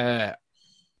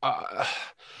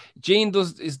 Gene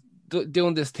is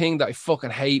doing this thing that I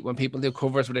fucking hate when people do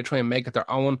covers where they try and make it their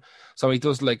own. So he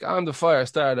does like, I'm the fire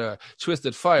starter,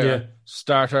 Twisted Fire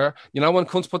starter. You know when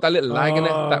cunts put that little lag in it,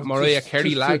 that Mariah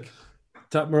Carey lag.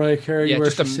 That Mariah Carey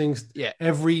where she sings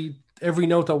every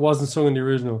note that wasn't sung in the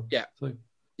original. Yeah. It's like,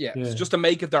 it's just to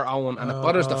make it their own, and it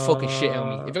bothers the fucking shit out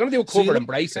of me. If you're gonna do a cover,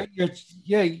 embrace it.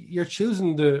 You're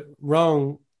choosing the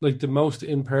wrong, like the most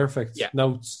imperfect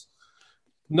notes.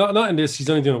 Not in this. He's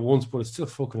only doing it once, but it's still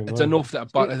fucking annoying. It's enough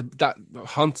that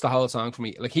haunts the whole song for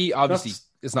me. Like he obviously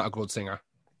is not a good singer.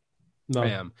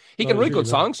 No, he can write good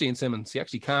songs, Gene Simmons. He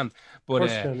actually can,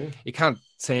 but he can't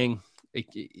sing.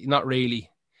 Not really.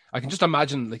 I can just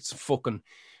imagine like some fucking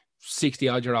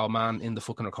 60-odd-year-old man in the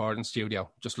fucking recording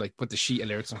studio, just like put the sheet of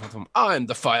lyrics in front of him. I'm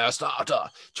the fire starter,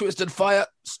 Twisted Fire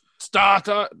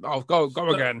starter. Oh, go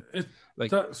again.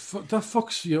 That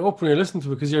fucks you up when you're listening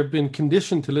to it because you've been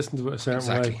conditioned to listen to it a certain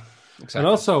way. Exactly. And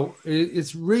also,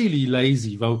 it's really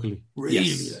lazy vocally. Really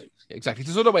lazy. Exactly.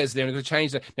 There's other ways there. They're going to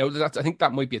change that. Now, I think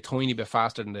that might be a tiny bit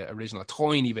faster than the original, a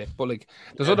tiny bit. But like,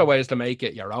 there's other ways to make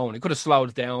it your own. It could have slowed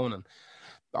it down and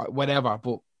whatever.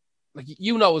 But like,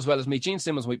 you know as well as me, Gene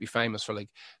Simmons might be famous for like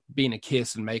being a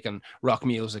Kiss and making rock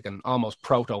music and almost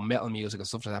proto metal music and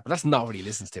stuff like that. But that's not what he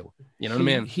listens to. You know what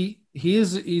I mean?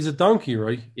 He's a donkey,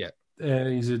 right? Yeah.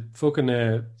 He's a fucking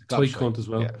tight cunt as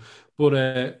well. Yeah. But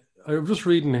I was just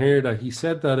reading here that he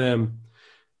said that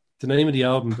the name of the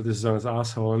album that this is on is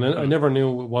Asshole, and I never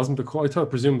knew it wasn't I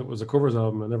presumed it was a covers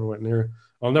album. I never went near it.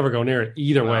 I'll never go near it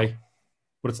either way,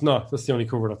 but it's not. That's the only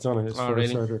cover that's on it. It's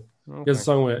really? Okay. He has a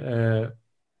song with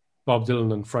Bob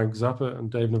Dylan and Frank Zappa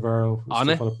and Dave Navarro on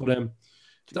it. But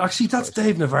actually, that's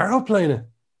Dave Navarro playing it.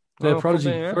 The Prodigy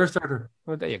first starter.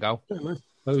 Well, there you go. Yeah,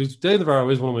 nice. Dave Navarro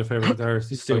is one of my favorite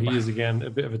guitarists. So he is again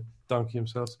a bit of a donkey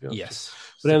himself. To be honest. Yes,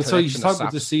 but then so he's talking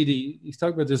about the CD. He's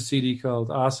talking about this CD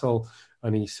called Asshole,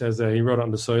 and he says he wrote it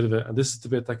on the side of it. And this is the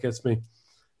bit that gets me.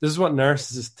 This is what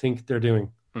narcissists think they're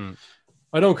doing.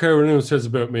 I don't care what anyone says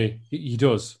about me. He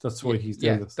does. That's why he's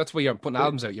doing this. That's why you're putting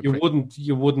albums out. You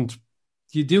wouldn't.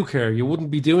 You do care. You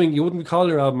wouldn't be calling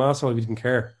your album Asshole if you didn't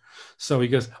care. So he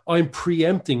goes, I'm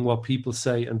preempting what people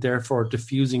say and therefore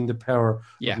diffusing the power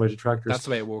of my detractors. That's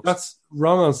the way it works. That's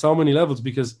wrong on so many levels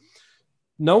because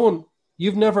he didn't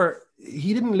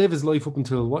live his life up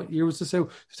until, what year was this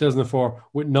out? 2004,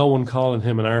 with no one calling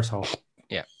him an arsehole.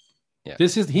 Yeah.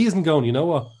 He isn't going, you know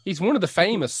what? He's one of the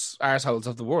famous arseholes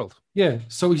of the world. Yeah,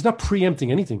 so he's not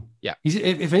preempting anything. Yeah.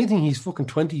 If anything, he's fucking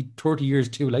 20, 30 years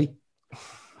too late.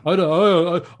 I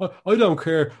don't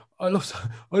care.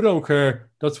 I don't care.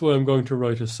 That's why I'm going to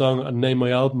write a song and name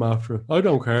my album after it. I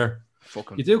don't care.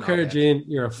 You do care, Gene.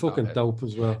 You're a fucking dope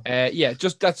as well.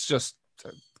 That's just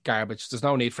garbage. There's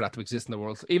no need for that to exist in the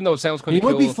world. Even though it sounds kind of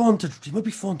cool. He might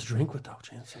be fun to drink with, though,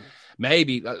 Gene.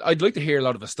 Maybe. I'd like to hear a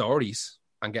lot of his stories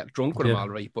and get drunk with him, all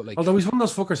right. But like, although he's one of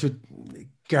those fuckers who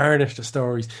garnish the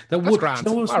stories. That's grand.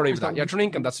 All right with that. You're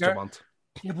drinking. That's what you want.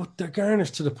 Yeah, but they're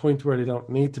garnished to the point where they don't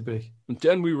need to be. And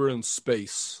then we were in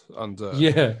space, and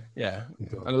and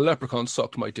a leprechaun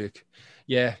sucked my dick.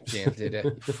 Yeah, James did it.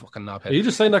 You fucking knobhead. Are you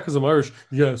just saying that because I'm Irish?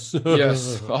 Yes.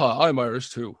 Yes. I'm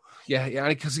Irish too. Yeah,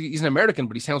 because he's an American,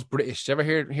 but he sounds British. Did you ever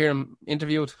hear him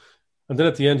interviewed? And then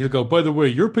at the end, he'll go, by the way,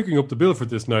 you're picking up the bill for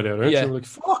this night out, aren't you? Like,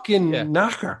 fucking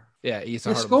knacker. Yeah, he's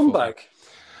a scumbag.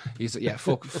 He's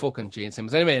fucking Gene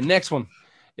Simmons. Anyway, the next one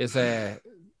is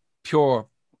pure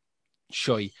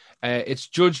shy. It's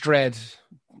Judge Dredd,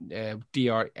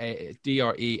 Dread,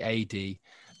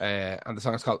 and the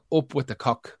song is called Up With The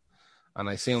Cock. And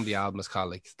I assume the album is called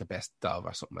like The Best Dove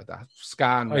or something like that. Ska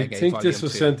and Reggae. I think this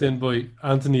was sent in by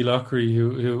Anthony Lockery,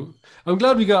 who I'm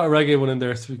glad we got a reggae one in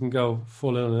there so we can go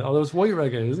full in on it. Although it's white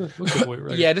reggae, isn't it? Looks like white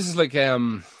reggae. Yeah, this is like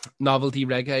novelty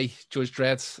reggae, Judge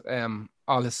Dredd.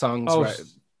 All his songs were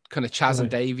kind of Chaz and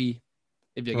Davy,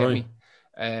 if you get me.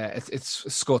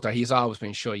 It's Scudder. He's always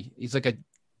been shy. He's like a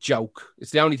joke.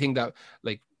 It's the only thing that,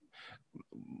 like,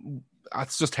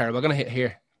 it's just terrible. I'm going to hit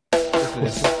here.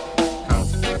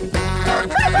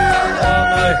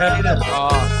 I hate it.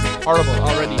 Horrible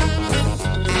already.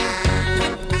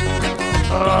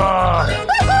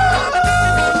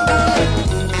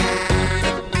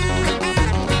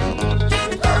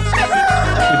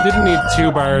 It didn't need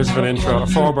 2 bars of an intro, or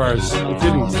 4 bars. It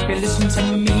didn't. If you listen to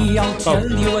me, I'll tell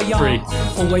you a yarn. 3.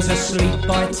 Always asleep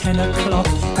by 10 o'clock.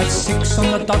 At 6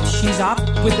 on the dot, she's up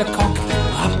with the cock.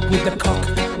 Up with the cock.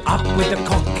 Up with the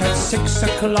cock. At 6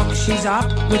 o'clock, she's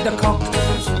up with the cock.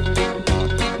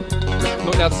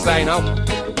 Nothing else to say, no.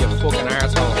 You fucking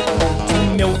arsehole. To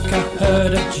milk a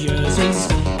herd of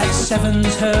jerseys. At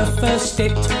 7's her first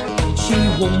hit. She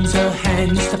warms her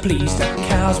hands to please the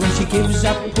cows when she gives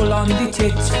a pull on the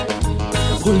tit.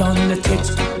 Pull on the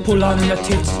tit, pull on the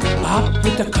tit. Up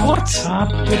with the cock,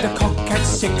 up with the cock. At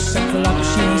 6 o'clock,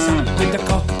 she's up with the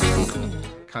cock.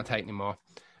 Can't take any more.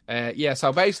 Yeah,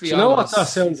 so basically... Do you know what that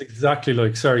sounds exactly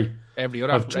like? Sorry. Every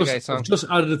other reggae song. I've just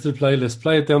added it to the playlist.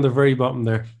 Play it down the very bottom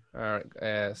there. All right,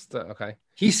 okay.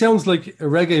 He sounds like a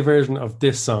reggae version of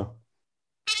this song.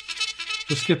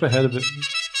 Just skip ahead a bit.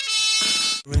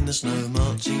 In the snow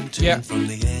marching to from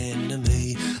the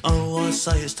enemy. Oh, I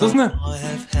say it's doesn't it? I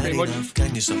have had enough.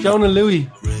 Can you stop? Jonah Louis.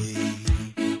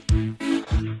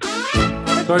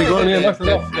 Sorry, go on here. That's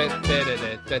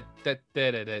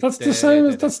the same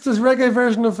as that's the reggae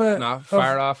version of. Not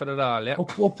far off it at all. Yeah.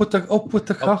 Up with the cock. Up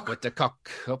with the cock.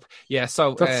 Up. Yeah.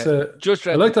 So that's. Just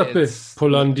I like that bit.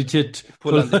 Pull on the tit.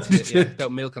 Pull on the tit. Yeah.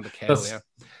 Don't milk on the cow.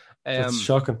 That's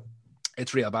shocking.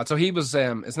 It's real bad. So he was.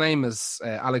 His name is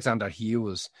Alexander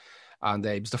Hughes, and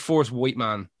he was the first white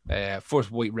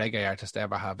reggae artist to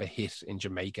ever have a hit in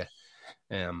Jamaica,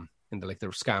 in the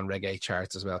scan reggae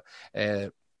charts as well.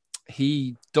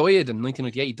 He died in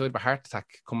 1998. He died of a heart attack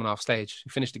coming off stage. He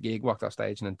finished the gig, walked off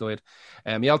stage, and then died.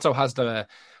 He also has I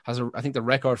think the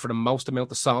record for the most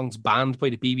amount of songs banned by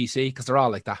the BBC because they're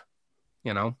all like that,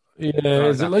 you know. Yeah,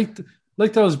 is it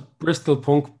like those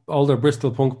older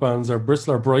Bristol punk bands or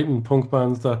Bristol or Brighton punk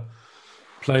bands that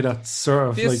play that sort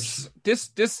of this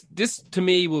to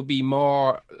me will be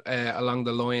more along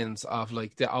the lines of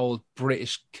like the old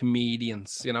British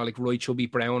comedians, you know, like Roy Chubby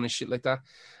Brown and shit like that.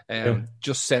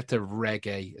 Just set to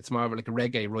reggae. It's more of like a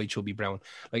reggae Roy Chubby Brown.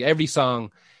 Like every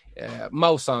song,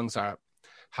 most songs have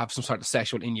some sort of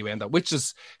sexual innuendo, which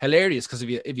is hilarious because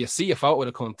if you see a photo with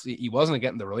a cunt, he wasn't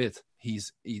getting the riot.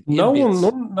 No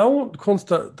one cunts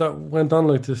that went on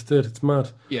like this did. It's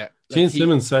mad. Yeah, Gene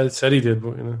Simmons said he did,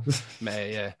 but you know.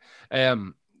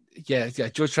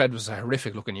 Judge Dredd was a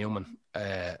horrific looking human.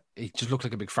 He just looked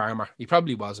like a big farmer. He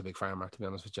probably was a big farmer, to be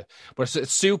honest with you. But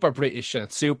it's super British and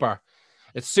it's super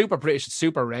British. It's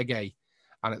super reggae,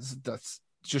 and that's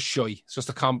just shy. It's just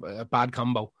a bad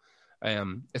combo.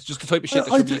 It's just the type of shit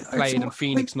that should be played in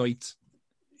Phoenix nights.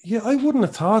 Yeah, I wouldn't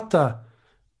have thought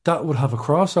that would have a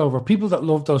crossover. People that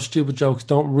love those stupid jokes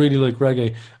don't really like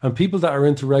reggae, and people that are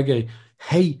into reggae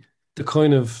hate the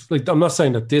kind of like. I'm not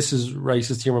saying that this is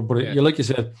racist humor, but like you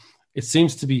said, it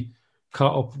seems to be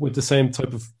caught up with the same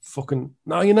type of fucking.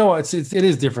 No, you know what? It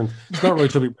is different. It's not Roy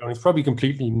Chubby Brown. It's probably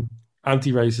completely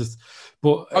anti-racist,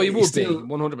 but you would be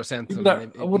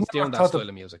 100%. I wouldn't down that style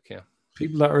of music. Yeah.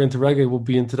 People that are into reggae will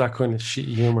be into that kind of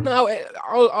shitty humor. No,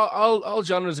 all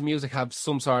genres of music have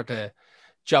some sort of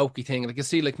jokey thing. Like you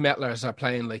see, like metalers are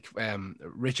playing like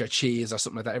Richard Cheese or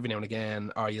something like that every now and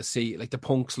again, or you see like the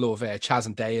punks love Chaz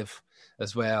and Dave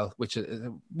as well, which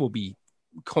will be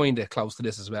kind of close to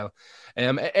this as well.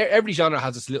 Every genre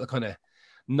has this little kind of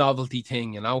novelty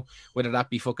thing, you know, whether that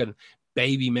be fucking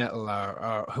baby metal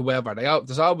or whoever.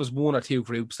 There's always one or two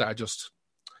groups that are just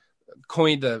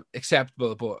kind of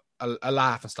acceptable, but a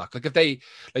laughing stock. Like if they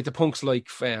like the punks, like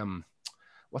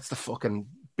what's the fucking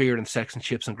beer and sex and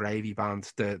chips and gravy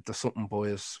band? The something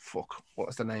boys. Fuck, what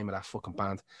was the name of that fucking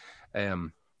band?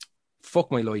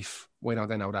 Fuck my life. Why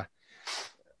don't I know that?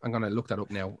 I'm gonna look that up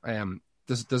now.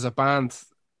 There's a band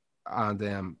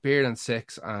and beer and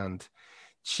sex and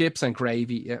chips and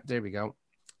gravy. Yeah, there we go.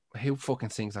 Who fucking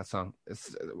sings that song?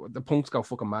 It's the punks go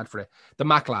fucking mad for it. The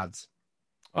Mac Lads.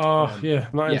 Oh yeah,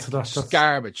 not into that. That's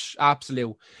garbage.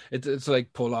 Absolute. It's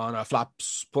like pull on our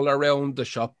flaps, pull around the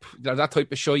shop. That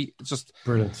type of shit. It's just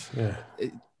brilliant. Yeah,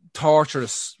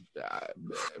 torturous,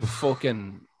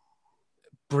 fucking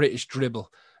British dribble.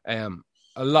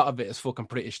 A lot of it is fucking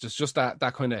British. There's just that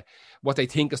kind of what they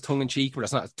think is tongue in cheek, but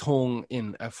it's not tongue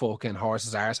in a fucking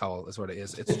horse's arsehole is what it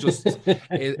is. It's just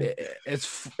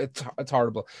it's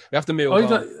horrible. We have to move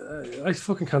on. I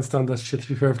fucking can't stand that shit, to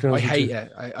be perfectly honest. I hate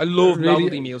it. I love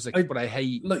melody music, but I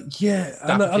hate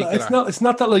it's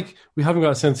not that like we haven't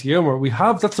got a sense of humor. We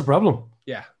have. That's the problem.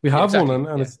 Yeah, we have one,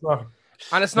 and it's not.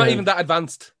 And it's not even that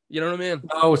advanced. You know what I mean?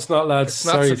 No, it's not, lads. It's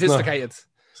not sophisticated.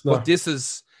 It's not. But this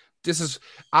is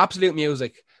absolute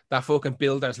music that fucking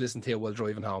builders listen to while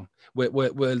driving home. Well,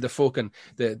 the fucking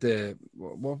the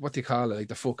what do you call it? Like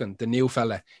the new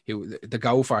fella the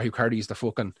gopher who carries the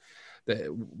fucking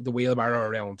the wheelbarrow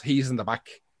around. He's in the back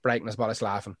breaking his body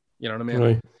laughing. You know what I mean?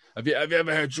 Right. Have you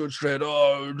ever heard Judge Dredd?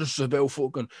 Oh, this is about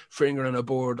fucking fingering a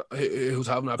board who's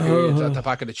having a period at the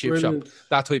back of the chip brilliant. shop.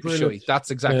 That type of shit.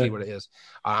 That's exactly what it is.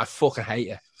 I fucking hate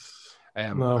it.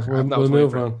 We'll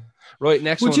move on. Right,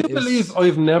 next Would one. you believe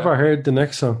I've never heard the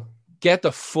next song? Get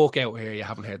the fuck out of here! You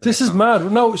haven't heard this. Is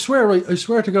mad. No, I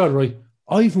swear to God, right?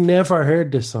 I've never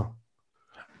heard this song.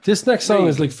 This next song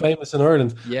is like famous in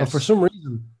Ireland, and for some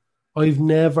reason, I've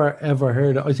never ever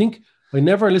heard it. I think I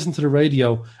never listened to the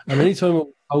radio, and anytime it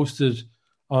was posted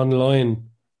online,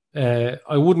 I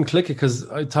wouldn't click it because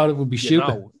I thought it would be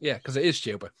stupid. Yeah, because it is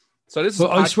stupid. So this is.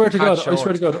 But I swear to God,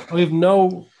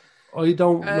 I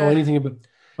don't know anything about.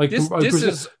 Like this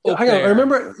is hang on, I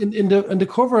remember in the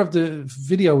cover of the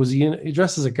video was he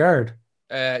dressed as a guard?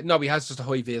 No, he has just a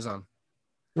high vis on.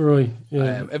 Right.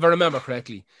 Yeah. If I remember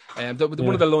correctly, one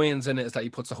of the lines in it is that he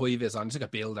puts a high vis on. He's like a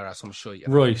builder or some shit. You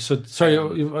know? Right. So sorry,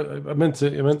 I meant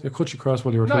to cut you across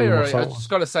while you were talking. No, you're right. I just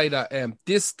got to say that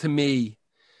this to me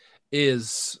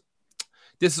is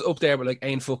up there with like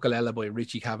Ain't Fuckalella by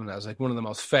Richie Kavanagh. It's like one of the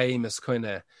most famous kind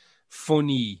of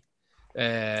funny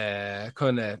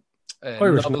kind of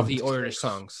novelty Irish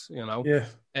songs, you know. Yeah.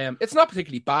 It's not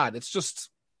particularly bad. It's just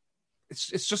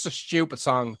a stupid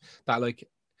song that like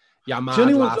mad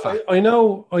laugh at. I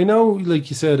know, like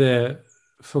you said,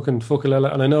 fucking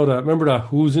Fuckalella, and I know that. Remember that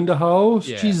Who's in the House?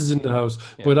 Yeah. Jesus in the House.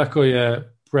 Yeah. By that guy,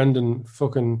 Brendan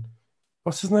fucking,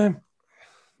 what's his name?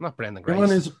 Not Brendan Grace.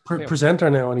 Everyone is presenter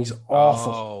now, and he's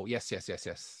awful. Oh, yes.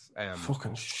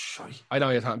 Fucking shite. I know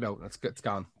what you're talking about. It's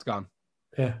gone.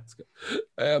 Yeah. It's good.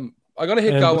 I'm going to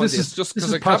hit go on this just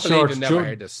because I can't believe you never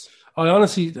heard this. I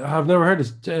honestly have never heard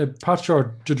this. Pat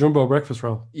Short, the Jumbo Breakfast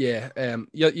Roll. Yeah.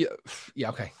 Yeah,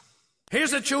 okay.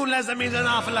 Here's a tune, lads, that means an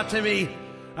awful lot to me.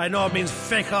 I know it means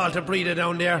feck all to breed it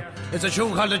down there. It's a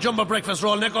tune called the Jumbo Breakfast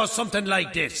Roll, and it goes something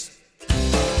like this.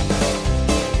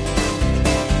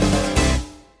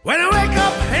 When I wake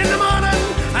up in the morning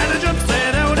and I jump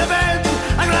straight out of bed,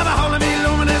 I grab a hold of me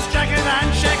luminous jacket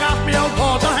and shake off me old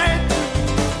porter head.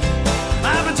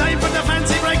 I haven't time for the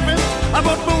fancy breakfast, I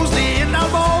put boozy in the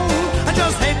bowl. I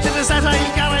just head to the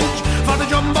satellite garage for the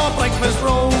Jumbo Breakfast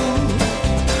Roll.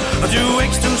 2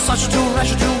 eggs, 2 sausage, 2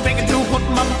 rasher, 2 bacon, 2 put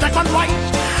them on black and white.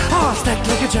 Oh, stacked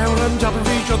like a tower on top of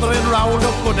each other and round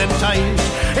up good and tight.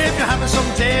 If you're having some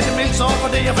tea and milk sauce, or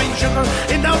do you find sugar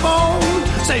in the bowl?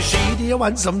 Says she, do you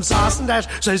want some sauce and that?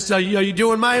 Says, are you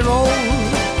doing my roll?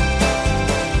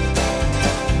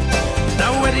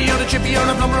 Now whether you're a chippy or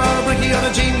a plumber or a bricky or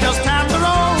a team, just tap the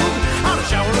road. On a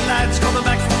shower of lads coming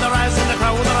back from the rise in the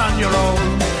crowd are on your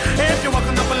own. If you're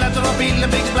walking up a ladder or beating a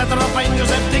big splatter or find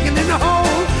yourself digging in a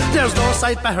hole, there's no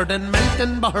sight better than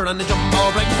melting butter on the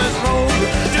Jumbo Breakfast Roll. 2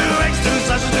 eggs, 2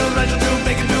 sausages, 2 rasher, 2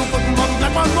 bacon, 2 pudding, 1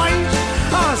 black, 1 white.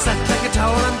 Oh, set like a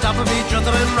tower on top of each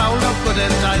other and round up good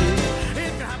and tight.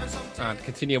 And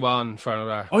continue on for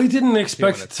another. I didn't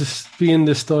expect it to be in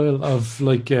the style of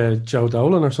like Joe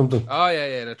Dolan or something. Oh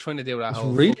yeah, they're trying to do that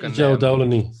whole really fucking, Joe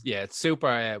Dolan-y. Yeah, it's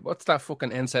super. What's that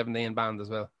fucking N17 band as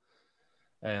well?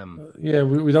 Yeah,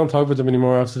 we don't talk about them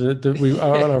anymore after we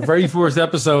are on our very first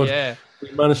episode. Yeah, we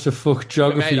managed to fuck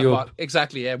geography up.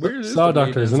 Exactly. Yeah, Saw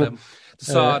Doctors, isn't it? The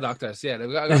Saw Doctors. Yeah, I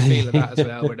got a feel of that as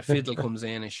well, where the fiddle comes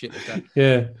in and shit like that.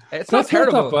 Yeah, it's not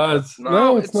terrible. Not that bad.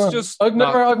 No, it's not. Just I've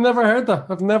never heard that.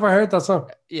 I've never heard that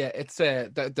song. Yeah, it's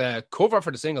the cover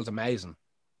for the single is amazing.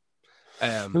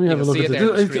 Let me have a look at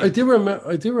it.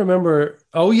 I do remember.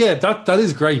 Oh yeah, that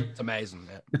is great. It's amazing.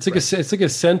 Yeah. It's like a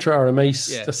Sentra or a Mace.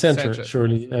 Yeah, a Sentra,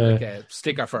 surely. Like a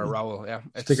sticker for a roll. Yeah,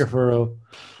 sticker for a roll.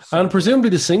 And presumably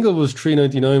the single was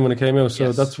 $3.99 when it came out,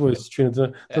 so that's why it's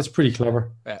 $3.99. That's pretty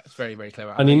clever. Yeah, it's very, very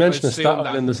clever. And he mentioned a stat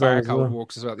oil in the song as well.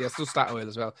 Works as well. Yeah, it's still stat oil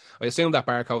as well. I assume that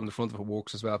barcode in the front of it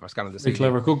works as well for scanning the CD.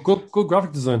 Clever. Good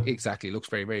graphic design. Exactly. Looks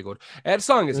very, very good. The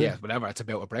song is, whatever. It's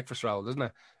about a breakfast roll, isn't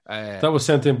it? That was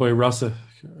sent in by Rossa.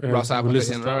 Rossa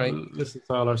listen to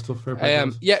all our stuff.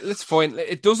 Yeah, that's fine.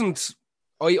 It doesn't...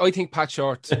 I think Pat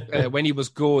Short, when he was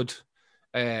good...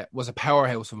 was a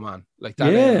powerhouse of a man like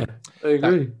that. Yeah, I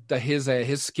agree. That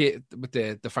his skit with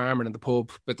the farmer in the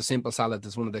pub with the simple salad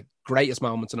is one of the greatest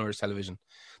moments in Irish television.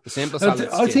 The simple salad.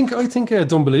 I think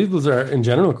Unbelievables are in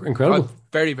general incredible.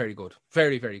 Very, very good.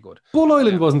 Very, very good. Bull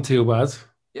Island wasn't too bad.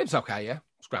 Yeah, it's okay. Yeah,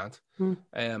 it's grand.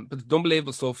 But the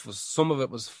Unbelievable stuff was, some of it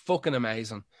was fucking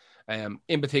amazing.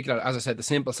 In particular, as I said, the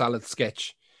simple salad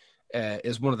sketch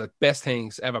is one of the best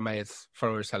things ever made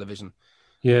for Irish television.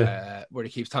 Yeah, where he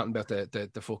keeps talking about the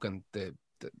fucking the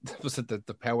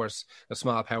powers, the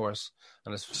small powers,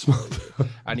 and it's small,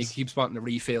 and he keeps wanting to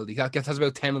refill. He has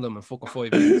about 10 of them in fucking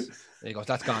 5 minutes. And he goes,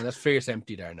 "That's gone. That's fierce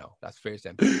empty there now. That's fierce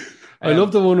empty." I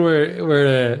love the one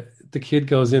where the kid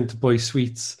goes in to buy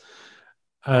sweets,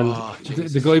 and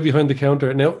the guy behind the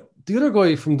counter. Now, the other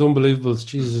guy from The Unbelievables,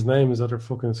 Jesus, his name is other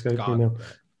fucking escaping me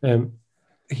now.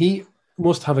 He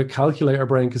must have a calculator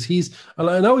brain because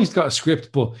I know he's got a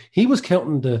script, but he was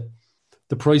counting the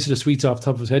price of the sweets off the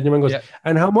top of his head. And your man goes,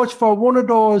 and how much for one of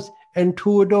those and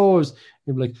two of those?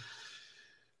 He'd be like,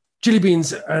 chili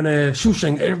beans and a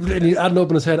shoestring, and he'd add it up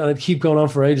in his head, and it'd keep going on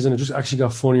for ages, and it just actually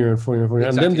got funnier and funnier and funnier.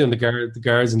 Exactly. And then doing the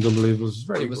guards and Unbelievables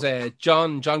was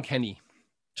John Kenny.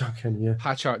 John Kenny, yeah.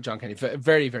 Pat Short, John Kenny.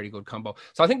 Very, very good combo.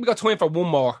 So I think we got time for one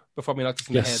more before we knock this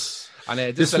in the head.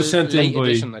 And this was sent in by,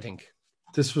 edition, I think.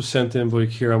 This was sent in by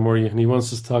Kieran Murray, and he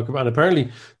wants us to talk about. And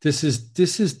apparently, this is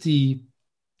the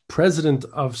president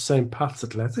of St. Pat's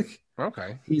Athletic.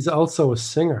 Okay. He's also a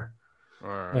singer.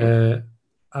 Right.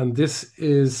 And this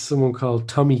is someone called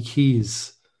Tommy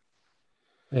Keys.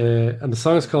 And the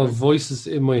song is called Voices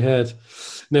in My Head.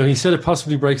 Now, he said it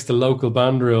possibly breaks the local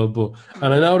band rule,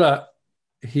 and I know that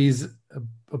he's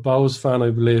a Bows fan,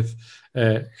 I believe,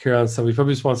 Kieran, so he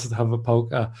probably just wants us to have a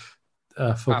poke at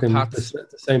fucking the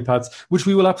St. Pat's, which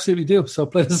we will absolutely do. So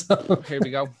play the song. Here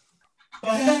we go.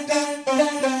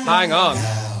 Hang on.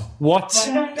 What?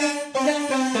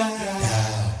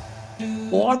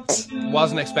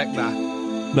 Wasn't expecting that.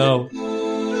 No.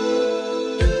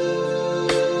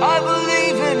 I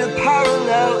believe in a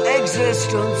parallel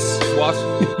existence. What?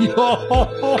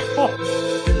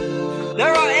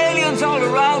 There are aliens all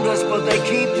around us, but they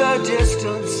keep their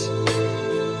distance.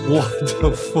 What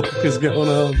the fuck is going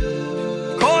on?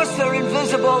 Of course they're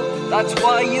invisible, that's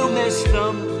why you miss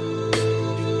them.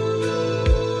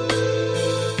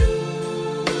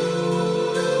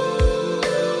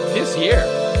 This year.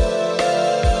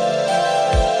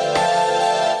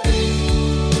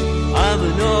 I'm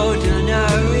an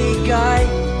ordinary guy.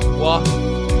 What?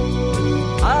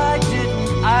 I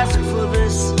didn't ask for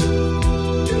this.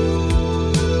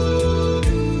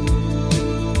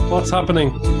 What's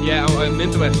happening? Yeah, I'm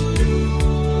into it.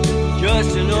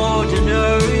 Just an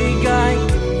ordinary guy.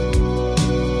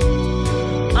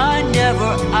 I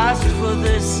never asked for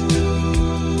this.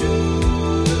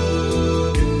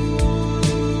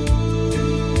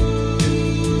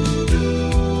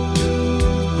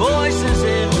 Voices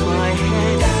in my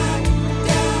head.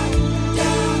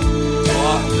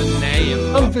 What the name?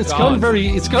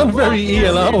 It's gone very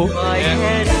ELO.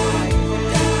 Yeah.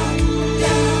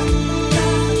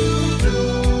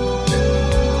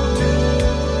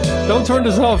 Don't turn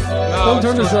this off. No, Don't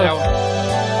turn this off.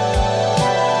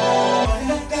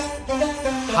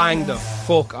 Hang the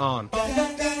fuck on.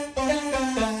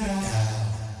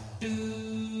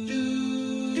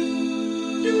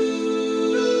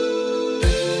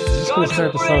 Just going to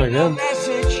start the song again.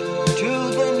 Message to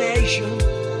the nation.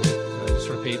 It just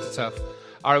repeats itself.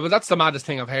 All right, well, that's the maddest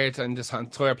thing I've heard in this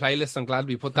entire playlist. I'm glad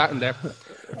we put that in there.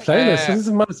 Playlist? This is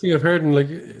the maddest thing I've heard in like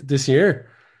this year.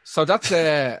 So that's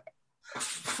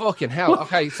fucking hell.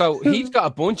 Okay, so he's got a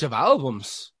bunch of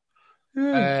albums.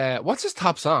 What's his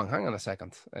top song? Hang on a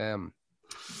second.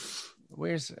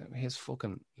 Where's his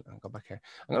fucking? I'll go back here.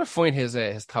 I'm gonna find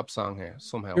his top song here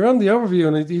somehow. You're on the overview,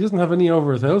 and he doesn't have any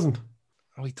over 1,000.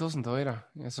 Oh, he doesn't either.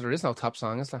 Yeah, so there is no top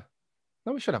song, is there?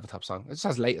 No, we should have a top song. It just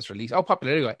has latest release. Oh,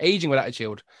 popularity, Aging with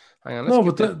Attitude. Hang on. No,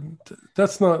 but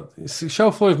that's not. Show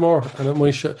 5 more, and it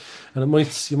might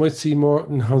you might see more.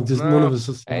 No, there's none of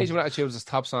us. Aging with Attitude is his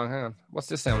top song. Hang on. What's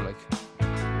this sound like?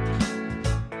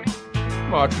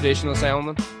 More traditional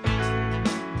sounding.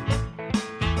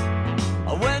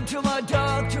 I went to my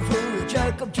doctor for a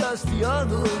checkup just the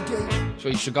other day. So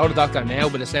you should go to the doctor now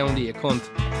with a sound that you cunt.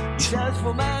 He says,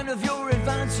 for man of your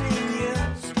advancing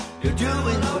years, you're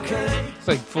doing okay. It's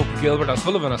like fucking Gilbert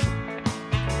O'Sullivan or something.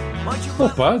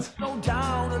 Not bad. Slow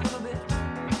down a little bit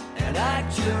and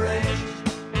act your age.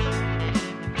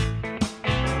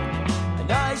 A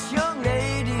nice young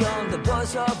lady on the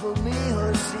bus offered me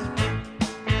her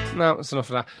seat. No, it's enough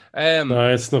of that. No,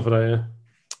 it's enough of that, yeah.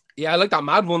 Yeah, I like that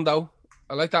mad one, though.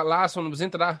 I like that last one. I was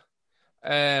into that.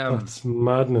 That's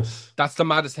madness. That's the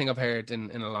maddest thing I've heard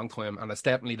in a long time, and it's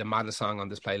definitely the maddest song on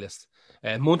this playlist.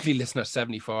 Monthly listener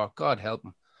 74. God help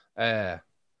him.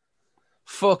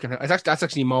 Fucking, that's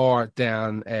actually more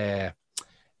than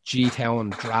G-Town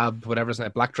Drab, whatever his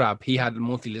name, Black Drab. He had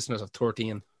monthly listeners of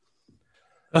 13.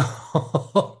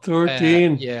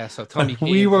 13. Yeah, so Tommy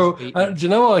Keys. We were. Do you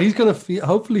know what? He's gonna.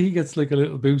 Hopefully, he gets like a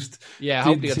little boost. Yeah,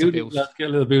 hopefully he gets a boost. Get a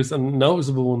little boost and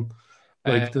noticeable one.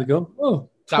 Like, did they go? Oh,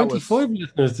 25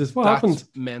 listeners. What happened?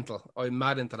 Mental. I'm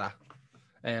mad into that.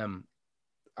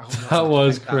 That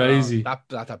was crazy.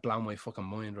 That blew my fucking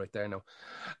mind right there now.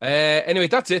 Anyway,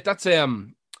 that's it. That's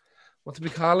what do we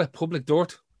call it? Public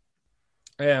dirt.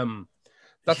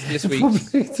 That's this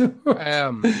week's. It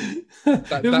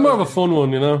was more of a fun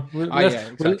one, you know.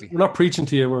 Exactly. We're not preaching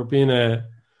to you. We're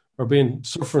being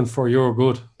suffering for your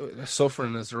good.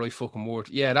 Suffering is the right fucking word.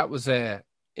 Yeah, that was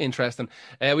interesting.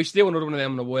 We should do another one of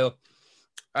them in a while.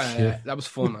 That was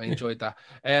fun. I enjoyed that.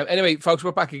 Anyway, folks,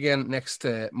 we're back again next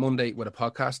Monday with a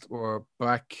podcast. We're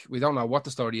back. We don't know what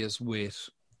the story is with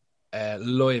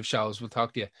live shows. We'll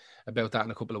talk to you about that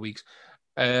in a couple of weeks.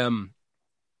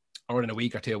 Or in a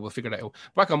week or two, we'll figure that out.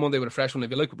 Back on Monday with a fresh one.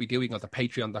 If you like what we do, you can go to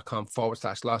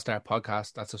patreon.com/Lost Art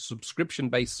Podcast. That's a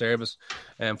subscription-based service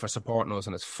for supporting us,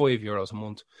 and it's €5 a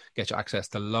month. Get you access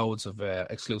to loads of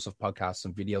exclusive podcasts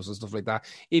and videos and stuff like that.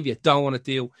 If you don't want to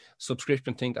do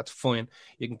subscription thing, that's fine.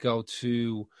 You can go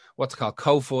to what's called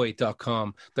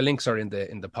Ko-fi.com. The links are in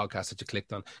the podcast that you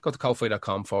clicked on. Go to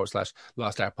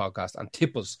Ko-fi.com/Lost Art Podcast and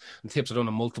tip us. And tips are done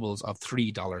in multiples of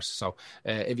 $3. So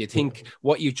if you think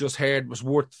what you just heard was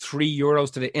worth €3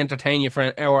 to entertain you for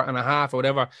an hour and a half or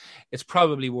whatever, it's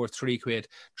probably worth £3.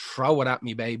 Throw it at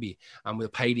me, baby, and we'll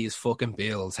pay these fucking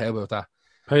bills. How about that?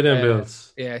 Pay them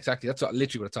bills. Yeah, exactly. That's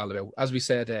literally what it's all about. As we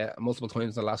said multiple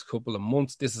times in the last couple of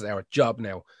months, this is our job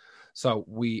now. So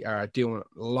we are doing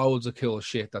loads of cool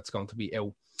shit that's going to be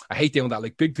out. I hate doing that,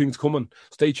 like big things coming.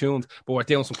 Stay tuned, but we're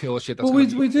doing some cool shit.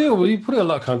 We do. We put out a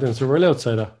lot of content, so we're allowed to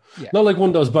say that. Yeah. Not like one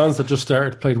of those bands that just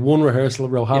started, played one rehearsal,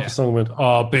 wrote half a song, and went,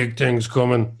 "Oh, big things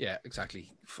coming." Yeah,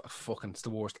 exactly. Fucking, it's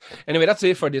the worst. Anyway, that's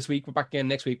it for this week. We're back again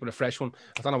next week with a fresh one.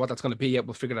 I don't know what that's going to be yet.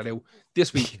 We'll figure that out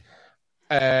this week.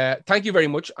 Thank you very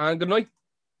much, and good night.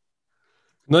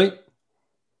 Night.